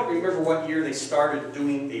 I don't remember what year they started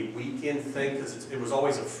doing a weekend thing, because it was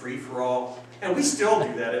always a free-for-all. And we still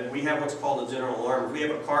do that. If we have what's called a general alarm, if we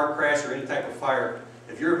have a car crash or any type of fire,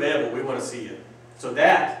 if you're available, we want to see you. So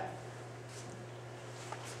that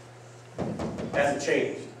hasn't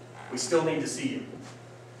changed. We still need to see you.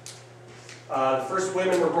 The first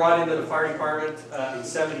women were brought into the fire department in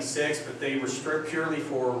 '76, but they were stripped purely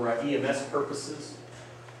for EMS purposes.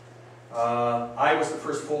 I was the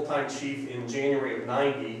first full-time chief in January of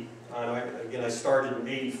 '90. Again, I started in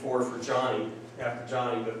 '84 for Johnny, after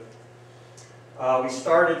Johnny, but we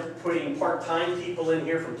started putting part-time people in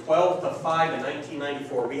here from 12 to 5 in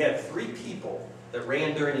 1994. We had 3 people that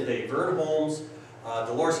ran during the day: Vern Holmes,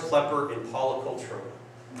 Dolores Klepper, and Paula Coltrona.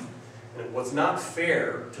 And it was not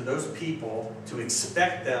fair to those people to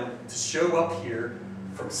expect them to show up here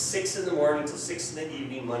from 6 in the morning till 6 in the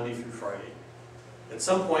evening, Monday through Friday. At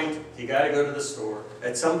some point, you got to go to the store.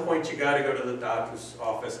 At some point, you got to go to the doctor's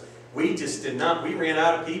office. We just did not. We ran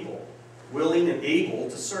out of people willing and able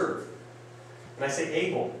to serve. And I say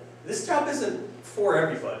able. This job isn't for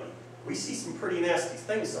everybody. We see some pretty nasty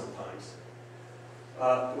things sometimes.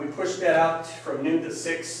 We pushed that out from noon to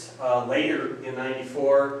 6 later in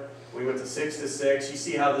 '94. We went to 6 to 6. You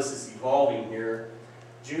see how this is evolving here.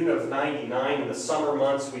 June of '99, in the summer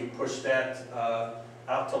months, we pushed that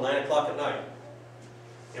out till 9 o'clock at night.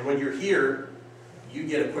 And when you're here, you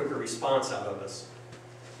get a quicker response out of us.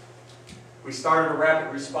 We started a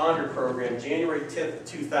rapid responder program January 10th,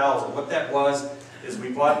 2000. What that was is we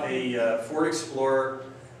bought a Ford Explorer,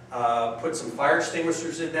 put some fire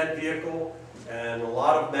extinguishers in that vehicle, and a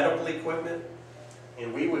lot of medical equipment,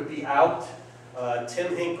 and we would be out.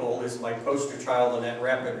 Tim Hinkle is my poster child in that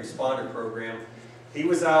rapid responder program. He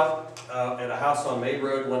was out at a house on May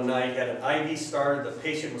Road one night, had an IV started, the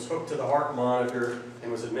patient was hooked to the heart monitor,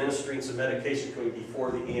 and was administering some medication to him before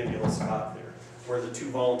the ambulance got there, where the 2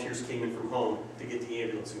 volunteers came in from home to get the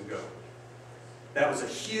ambulance and go. That was a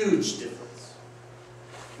huge difference.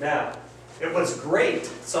 Now, it was great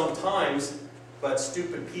sometimes, but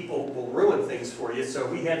stupid people will ruin things for you, so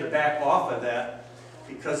we had to back off of that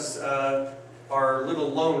because our little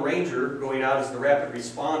Lone Ranger going out as the rapid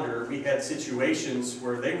responder, we had situations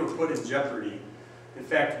where they were put in jeopardy. In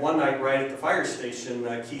fact, one night right at the fire station,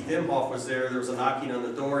 Keith Imhoff was there. There was a knocking on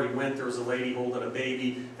the door. He went, there was a lady holding a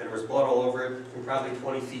baby, and there was blood all over it. And probably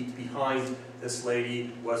 20 feet behind this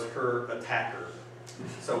lady was her attacker.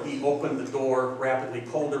 So he opened the door, rapidly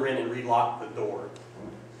pulled her in, and relocked the door.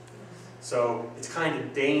 So it's kind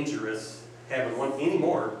of dangerous having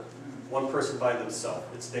one person by themselves.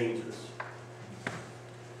 It's dangerous.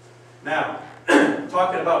 Now,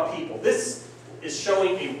 talking about people, this is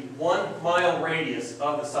showing a 1 mile radius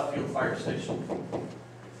of the Suffield Fire Station.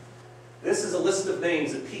 This is a list of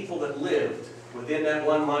names of people that lived within that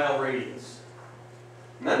 1 mile radius.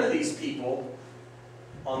 None of these people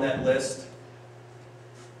on that list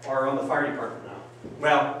are on the fire department now.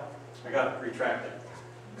 Well, I got to retract that.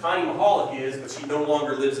 Connie Mahalik is, but she no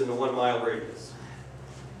longer lives in the 1 mile radius.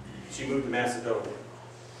 She moved to Macedonia.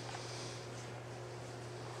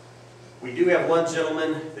 We do have one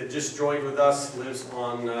gentleman that just joined with us, lives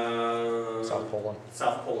on South Poland.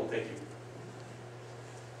 South Poland, thank you.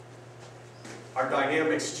 Our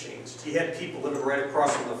dynamics changed. You had people living right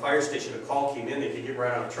across from the fire station. A call came in, they could get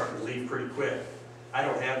right on a truck and leave pretty quick. I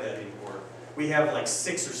don't have that anymore. We have like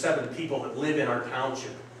 6 or 7 people that live in our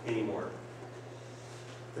township anymore.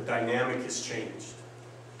 The dynamic has changed.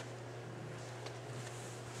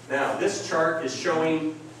 Now, this chart is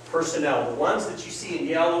showing personnel. The ones that you see in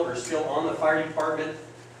yellow are still on the fire department.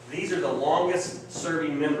 These are the longest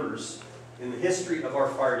serving members in the history of our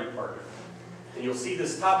fire department. And you'll see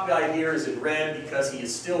this top guy here is in red because he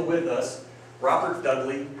is still with us. Robert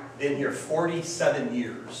Dudley, been here 47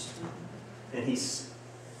 years. And he's,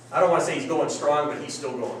 I don't want to say he's going strong, but he's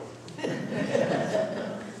still going.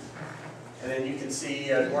 And then you can see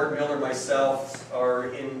Gordon Miller, myself are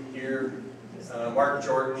in here. Mark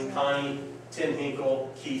Jordan, Connie, Tim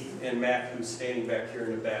Hinkle, Keith, and Matt, who's standing back here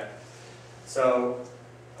in the back. So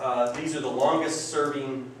these are the longest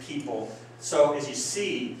serving people. So as you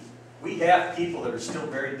see, we have people that are still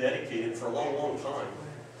very dedicated for a long, long time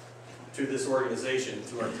to this organization,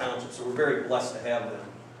 to our township. So we're very blessed to have them.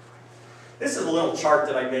 This is a little chart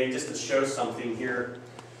that I made just to show something here.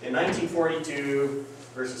 In 1942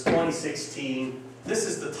 versus 2016, this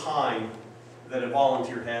is the time that a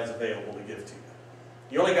volunteer has available to give to you.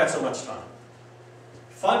 You only got so much time.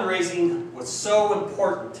 Fundraising was so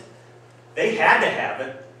important. They had to have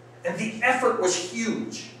it, and the effort was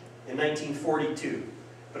huge in 1942.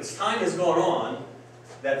 But as time has gone on,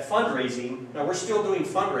 that fundraising, now we're still doing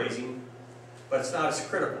fundraising, but it's not as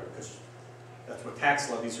critical because that's what tax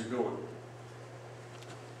levies are doing.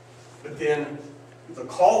 But then the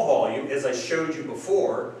call volume, as I showed you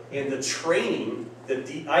before, and the training that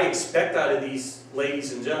I expect out of these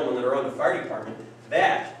ladies and gentlemen that are on the fire department,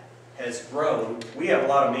 that has grown. We have a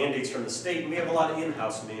lot of mandates from the state, and we have a lot of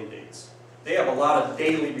in-house mandates. They have a lot of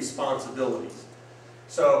daily responsibilities.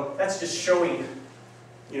 So that's just showing,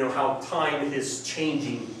 you know, how time is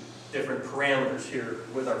changing different parameters here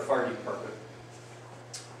with our fire department.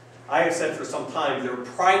 I have said for some time, their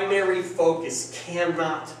primary focus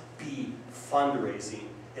cannot be fundraising.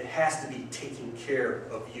 It has to be taking care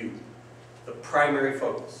of you. The primary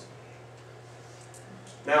focus.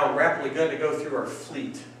 Now I'm rapidly going to go through our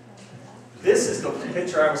fleet. This is the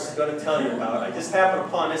picture I was going to tell you about. I just happened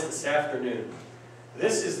upon this afternoon.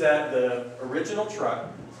 This is the original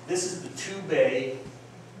truck. This is the 2-bay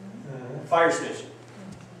fire station.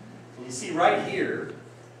 And you see right here,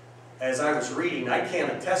 as I was reading, I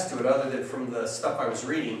can't attest to it other than from the stuff I was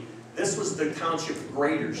reading, this was the township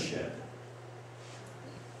grader shed.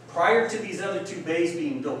 Prior to these other two bays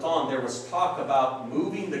being built on, there was talk about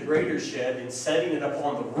moving the grader shed and setting it up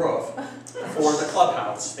on the roof for the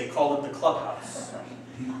clubhouse. They called it the clubhouse.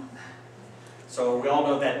 So we all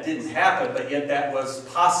know that didn't happen, but yet that was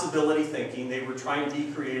possibility thinking. They were trying to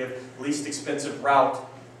be creative, least expensive route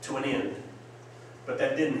to an end. But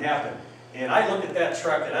that didn't happen. And I look at that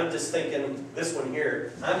truck and I'm just thinking, this one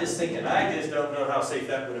here, I'm just thinking, I just don't know how safe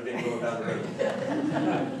that would have been going down the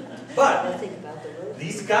road. But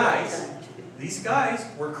these guys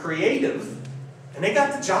were creative and they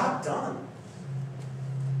got the job done.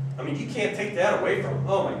 I mean, you can't take that away from them.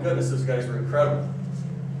 Oh my goodness, those guys were incredible.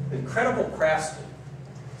 Incredible craftsmen.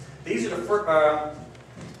 These are the first,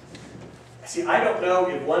 see, I don't know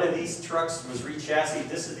if one of these trucks was re-chassis.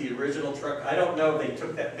 This is the original truck. I don't know if they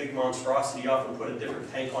took that big monstrosity off and put a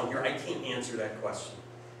different tank on here. I can't answer that question.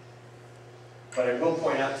 But I will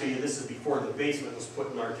point out to you, this is before the basement was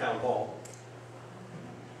put in our town hall.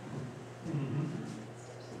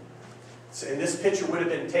 So, and this picture would have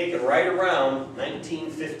been taken right around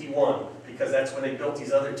 1951, because that's when they built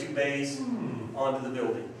these other two bays onto the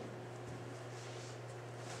building.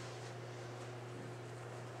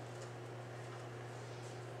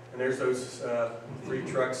 And there's those three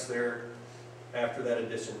trucks there after that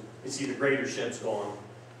addition. You see the grader shed's gone.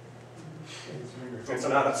 It's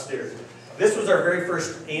not upstairs. This was our very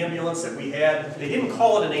first ambulance that we had. They didn't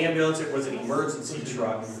call it an ambulance, it was an emergency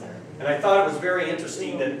truck. And I thought it was very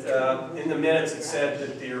interesting that in the minutes it said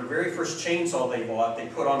that their very first chainsaw they bought, they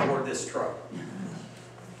put on board this truck.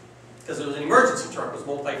 Because it was an emergency truck, it was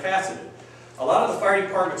multifaceted. A lot of the fire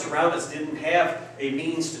departments around us didn't have a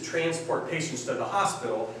means to transport patients to the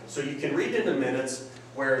hospital, so you can read in the minutes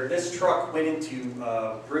where this truck went into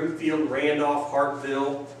Broomfield, Randolph,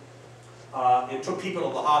 Hartville, and took people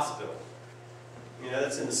to the hospital. You know,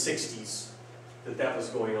 that's in the 60s that was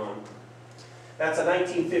going on. That's a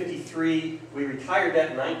 1953. We retired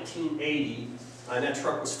that in 1980, and that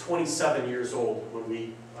truck was 27 years old when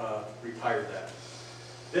we retired that.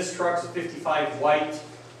 This truck's a 55 white.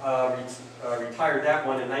 Retired that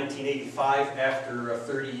one in 1985 after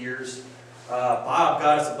 30 years. Bob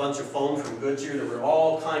got us a bunch of foam from Goodyear. There were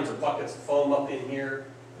all kinds of buckets of foam up in here.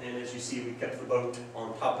 And as you see, we kept the boat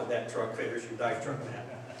on top of that truck. There's your dive truck map.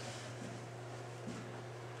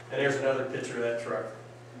 And there's another picture of that truck.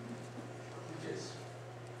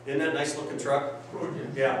 Isn't that a nice looking truck?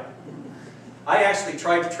 Yeah. I actually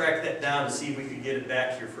tried to track that down to see if we could get it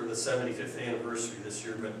back here for the 75th anniversary this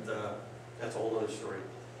year, but that's a whole other story.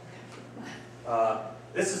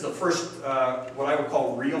 This is the first, what I would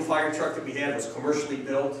call real fire truck that we had. It was commercially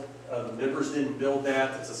built. The members didn't build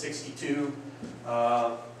that. It's a 62.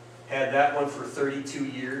 Had that one for 32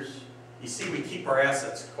 years. You see, we keep our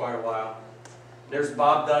assets quite a while. There's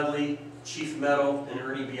Bob Dudley, Chief Metal, and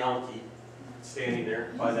Ernie Bianchi standing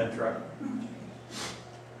there by that truck. And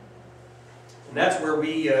that's where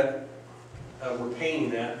we were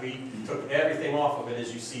painting that. We took everything off of it,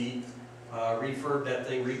 as you see, refurbed that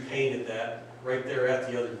thing, repainted that right there at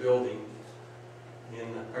the other building.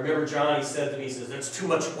 And I remember Johnny said to me, he says, "There's too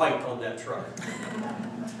much white on that truck."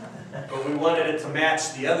 But we wanted it to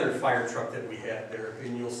match the other fire truck that we had there,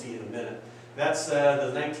 and you'll see in a minute. That's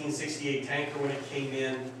the 1968 tanker when it came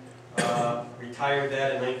in. Retired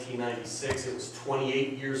that in 1996. It was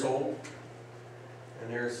 28 years old. And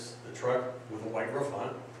there's the truck with a white roof on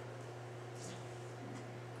it.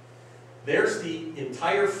 There's the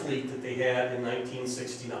entire fleet that they had in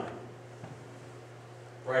 1969.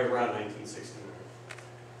 Right around 1969.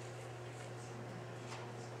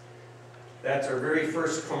 That's our very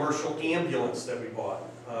first commercial ambulance that we bought,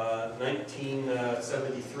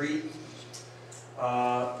 1973.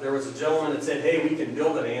 There was a gentleman that said, "Hey, we can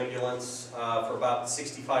build an ambulance for about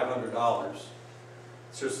 $6,500.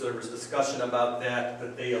 So there was discussion about that,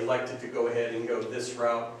 but they elected to go ahead and go this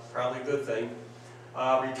route. Probably a good thing.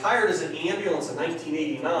 Retired as an ambulance in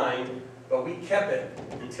 1989, but we kept it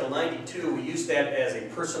until 92. We used that as a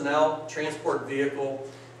personnel transport vehicle,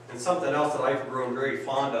 and something else that I've grown very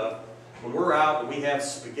fond of. When we're out and we have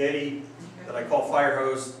spaghetti that I call fire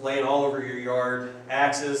hose laying all over your yard,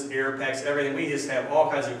 axes, air packs, everything, we just have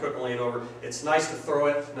all kinds of equipment laying over. It's nice to throw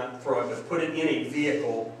it, not throw it, but put it in a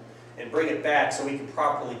vehicle and bring it back so we can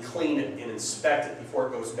properly clean it and inspect it before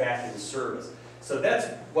it goes back into service. So that's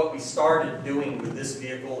what we started doing with this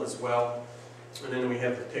vehicle as well. And then we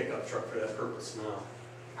have the pickup truck for that purpose now.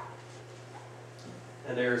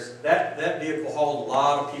 And there's that vehicle hauled a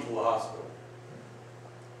lot of people to the hospital.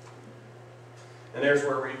 And there's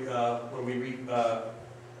where we, when we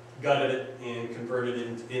gutted it and converted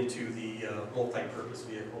it into the multi-purpose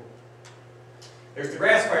vehicle. There's the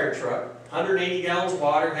grass fire truck, 180 gallons of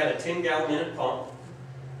water, had a 10-gallon minute pump.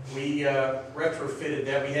 We retrofitted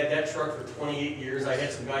that. We had that truck for 28 years. I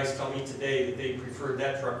had some guys tell me today that they preferred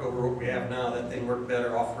that truck over what we have now. That thing worked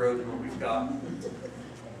better off-road than what we've got.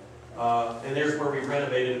 And there's where we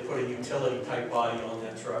renovated and put a utility type body on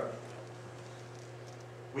that truck.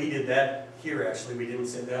 We did that here actually, we didn't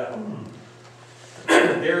send that out.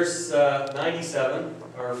 There's 97,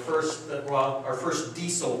 our first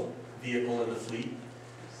diesel vehicle in the fleet.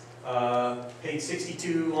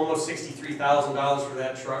 Paid almost $63,000 for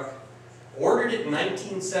that truck. Ordered it in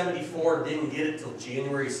 1974, didn't get it till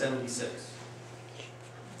January 76.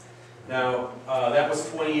 Now, that was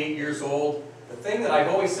 28 years old. The thing that I've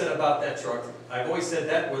always said about that truck, I've always said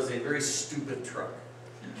that was a very stupid truck.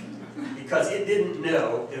 Because it didn't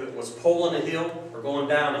know if it was pulling a hill or going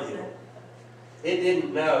down a hill. It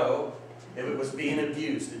didn't know if it was being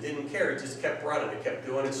abused. It didn't care. It just kept running. It kept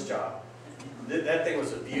doing its job. That thing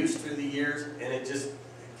was abused through the years, and it just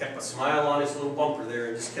kept a smile on its little bumper there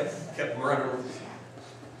and just kept running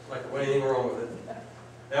like there wasn't anything wrong with it.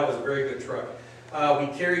 That was a very good truck. We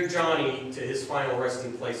carried Johnny to his final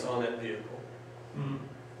resting place on that vehicle.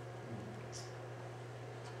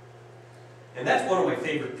 And that's one of my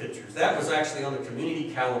favorite pictures. That was actually on the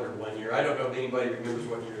community calendar one year. I don't know if anybody remembers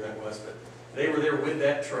what year that was, but they were there with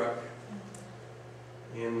that truck.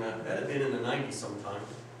 And that had been in the 90s sometime.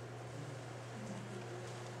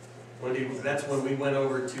 That's when we went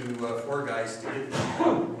over to Four Guys to get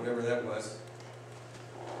whatever that was.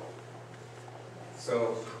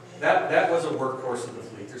 So that was a workhorse of the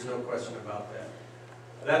fleet. There's no question about that.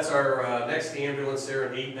 That's our next ambulance there,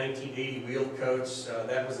 an 1980 wheeled coach.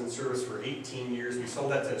 That was in service for 18 years. We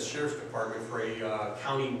sold that to the Sheriff's Department for a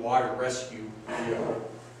county water rescue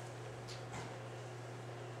vehicle.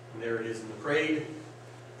 And there it is in the parade.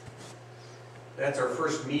 That's our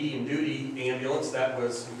first medium duty ambulance.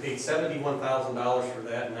 We paid $71,000 for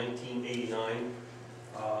that in 1989.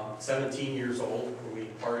 17 years old when we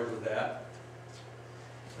parted with that.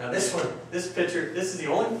 Now this picture, this is the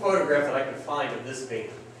only photograph that I could find of this van.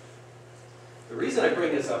 The reason I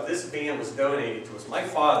bring this up, this van was donated to us. My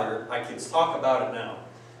father, I can talk about it now.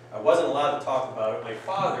 I wasn't allowed to talk about it. My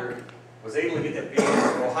father was able to get that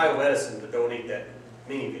van from Ohio Edison to donate that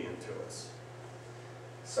minivan to us.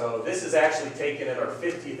 So this is actually taken at our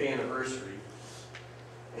 50th anniversary.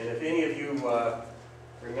 And if any of you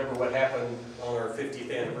remember what happened on our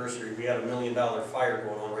 50th anniversary, we had a $1 million fire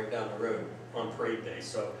going on right down the road on parade day.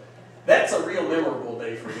 So that's a real memorable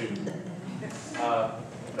day for me.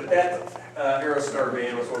 But that Aerostar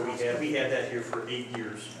van was what we had. We had that here for 8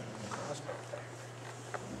 years.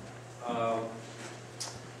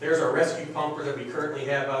 There's our rescue pumper that we currently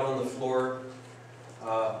have out on the floor.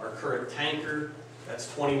 Our current tanker,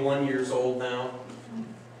 that's 21 years old now.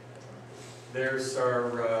 There's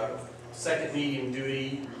our second medium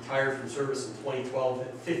duty, retired from service in 2012,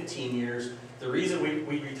 15 years. The reason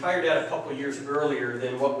we retired that a couple of years earlier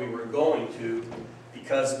than what we were going to,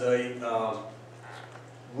 because the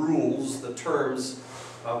rules, the terms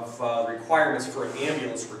of requirements for an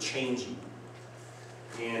ambulance were changing.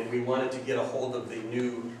 And we wanted to get a hold of the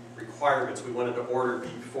new requirements. We wanted to order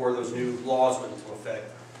before those new laws went into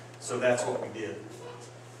effect. So that's what we did.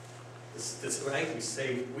 I think we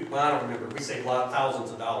saved, I don't remember, we saved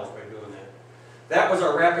thousands of dollars by doing that. That was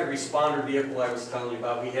our rapid responder vehicle I was telling you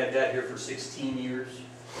about. We had that here for 16 years.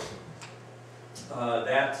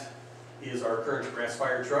 That is our current grass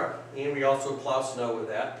fire truck, and we also plow snow with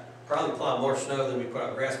that. Probably plow more snow than we put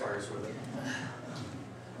out grass fires with it.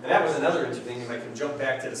 And that was another interesting thing. If I can jump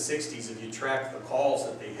back to the 60s, if you track the calls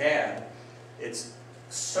that they had, it's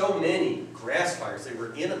so many grass fires. They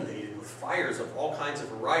were inundated with fires of all kinds of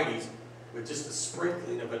varieties with just a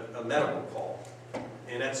sprinkling of a medical call.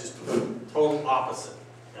 And that's just total opposite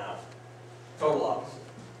now. Total opposite.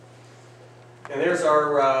 And there's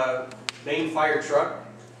our main fire truck,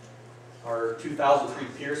 our 2003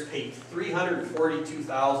 Pierce, paid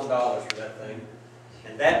 $342,000 for that thing.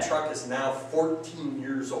 And that truck is now 14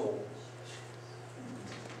 years old.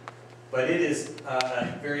 But it is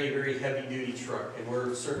a very, very heavy-duty truck, and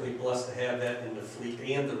we're certainly blessed to have that in the fleet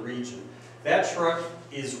and the region. That truck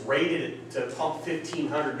is rated to pump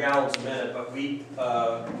 1,500 gallons a minute, but we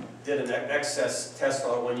did an excess test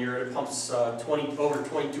on it one year. It pumps over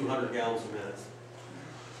 2,200 gallons a minute.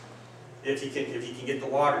 If you can get the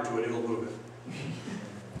water to it, it'll move it.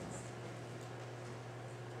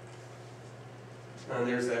 And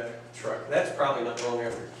there's that truck. That's probably not long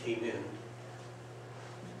after it came in.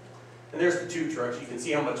 And there's the two trucks. You can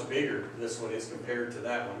see how much bigger this one is compared to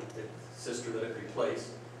that one, the sister that it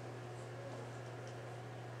replaced.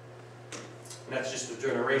 And that's just a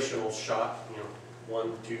generational shot, you know,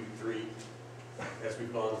 1, 2, 3, as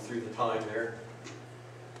we've gone through the time there.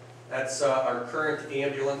 That's our current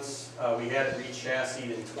ambulance. We had it re-chassised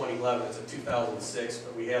in 2011. It's a 2006,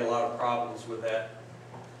 but we had a lot of problems with that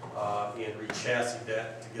and re-chassised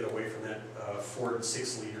that to get away from that Ford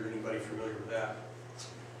 6-liter. Anybody familiar with that?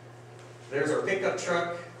 There's our pickup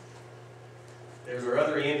truck. There's our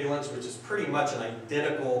other ambulance, which is pretty much an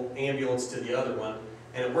identical ambulance to the other one.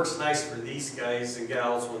 And it works nice for these guys and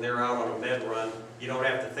gals when they're out on a med run. You don't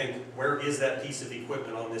have to think, where is that piece of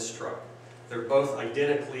equipment on this truck? They're both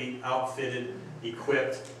identically outfitted,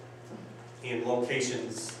 equipped, in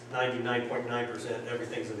locations 99.9%,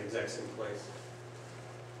 everything's in the exact same place.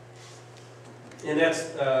 And that's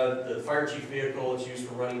the fire chief vehicle. It's used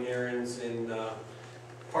for running errands. And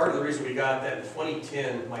part of the reason we got that in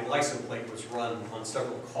 2010, my license plate was run on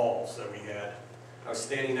several calls that we had. I was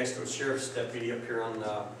standing next to a sheriff's deputy up here on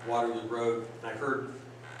Waterloo Road, and I heard,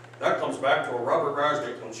 that comes back to a Robert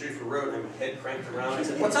Rasnick on Schaefer Road, and my head cranked around. I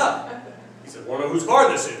said, what's up? He said, wanna know whose car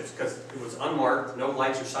this is? Because it was unmarked, no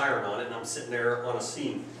lights or siren on it, and I'm sitting there on a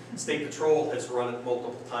scene. State Patrol has run it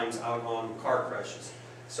multiple times out on car crashes.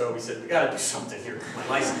 So we said, we gotta do something here with my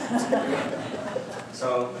license.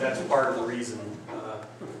 So that's part of the reason.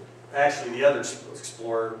 Actually, the other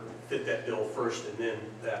Explorer fit that bill first and then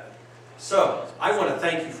that. So, I want to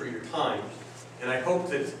thank you for your time, and I hope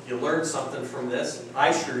that you learned something from this.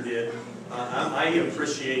 I sure did. I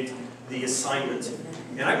appreciate the assignment.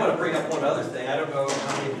 And I want to bring up one other thing. I don't know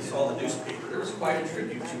how many of you saw the newspaper. There was quite a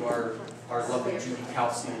tribute to our lovely Judy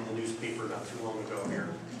Kelsey in the newspaper not too long ago here.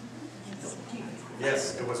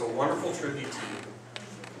 Yes, it was a wonderful tribute to you.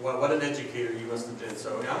 Well, what an educator you must have been.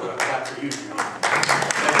 So I'm going to clap for you, Judy. Thank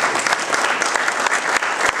you.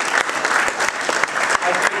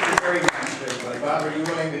 I thank you very much, everybody. Bob, are you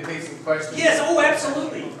willing to take some questions? Yes, oh,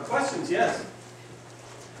 absolutely. Questions, yes.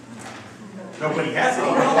 Nobody has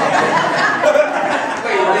any.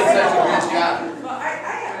 Wait, you did such a good job. Well, I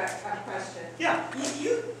have a question. Yeah.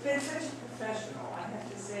 You've been such a professional, I have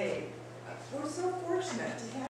to say. We're so fortunate to have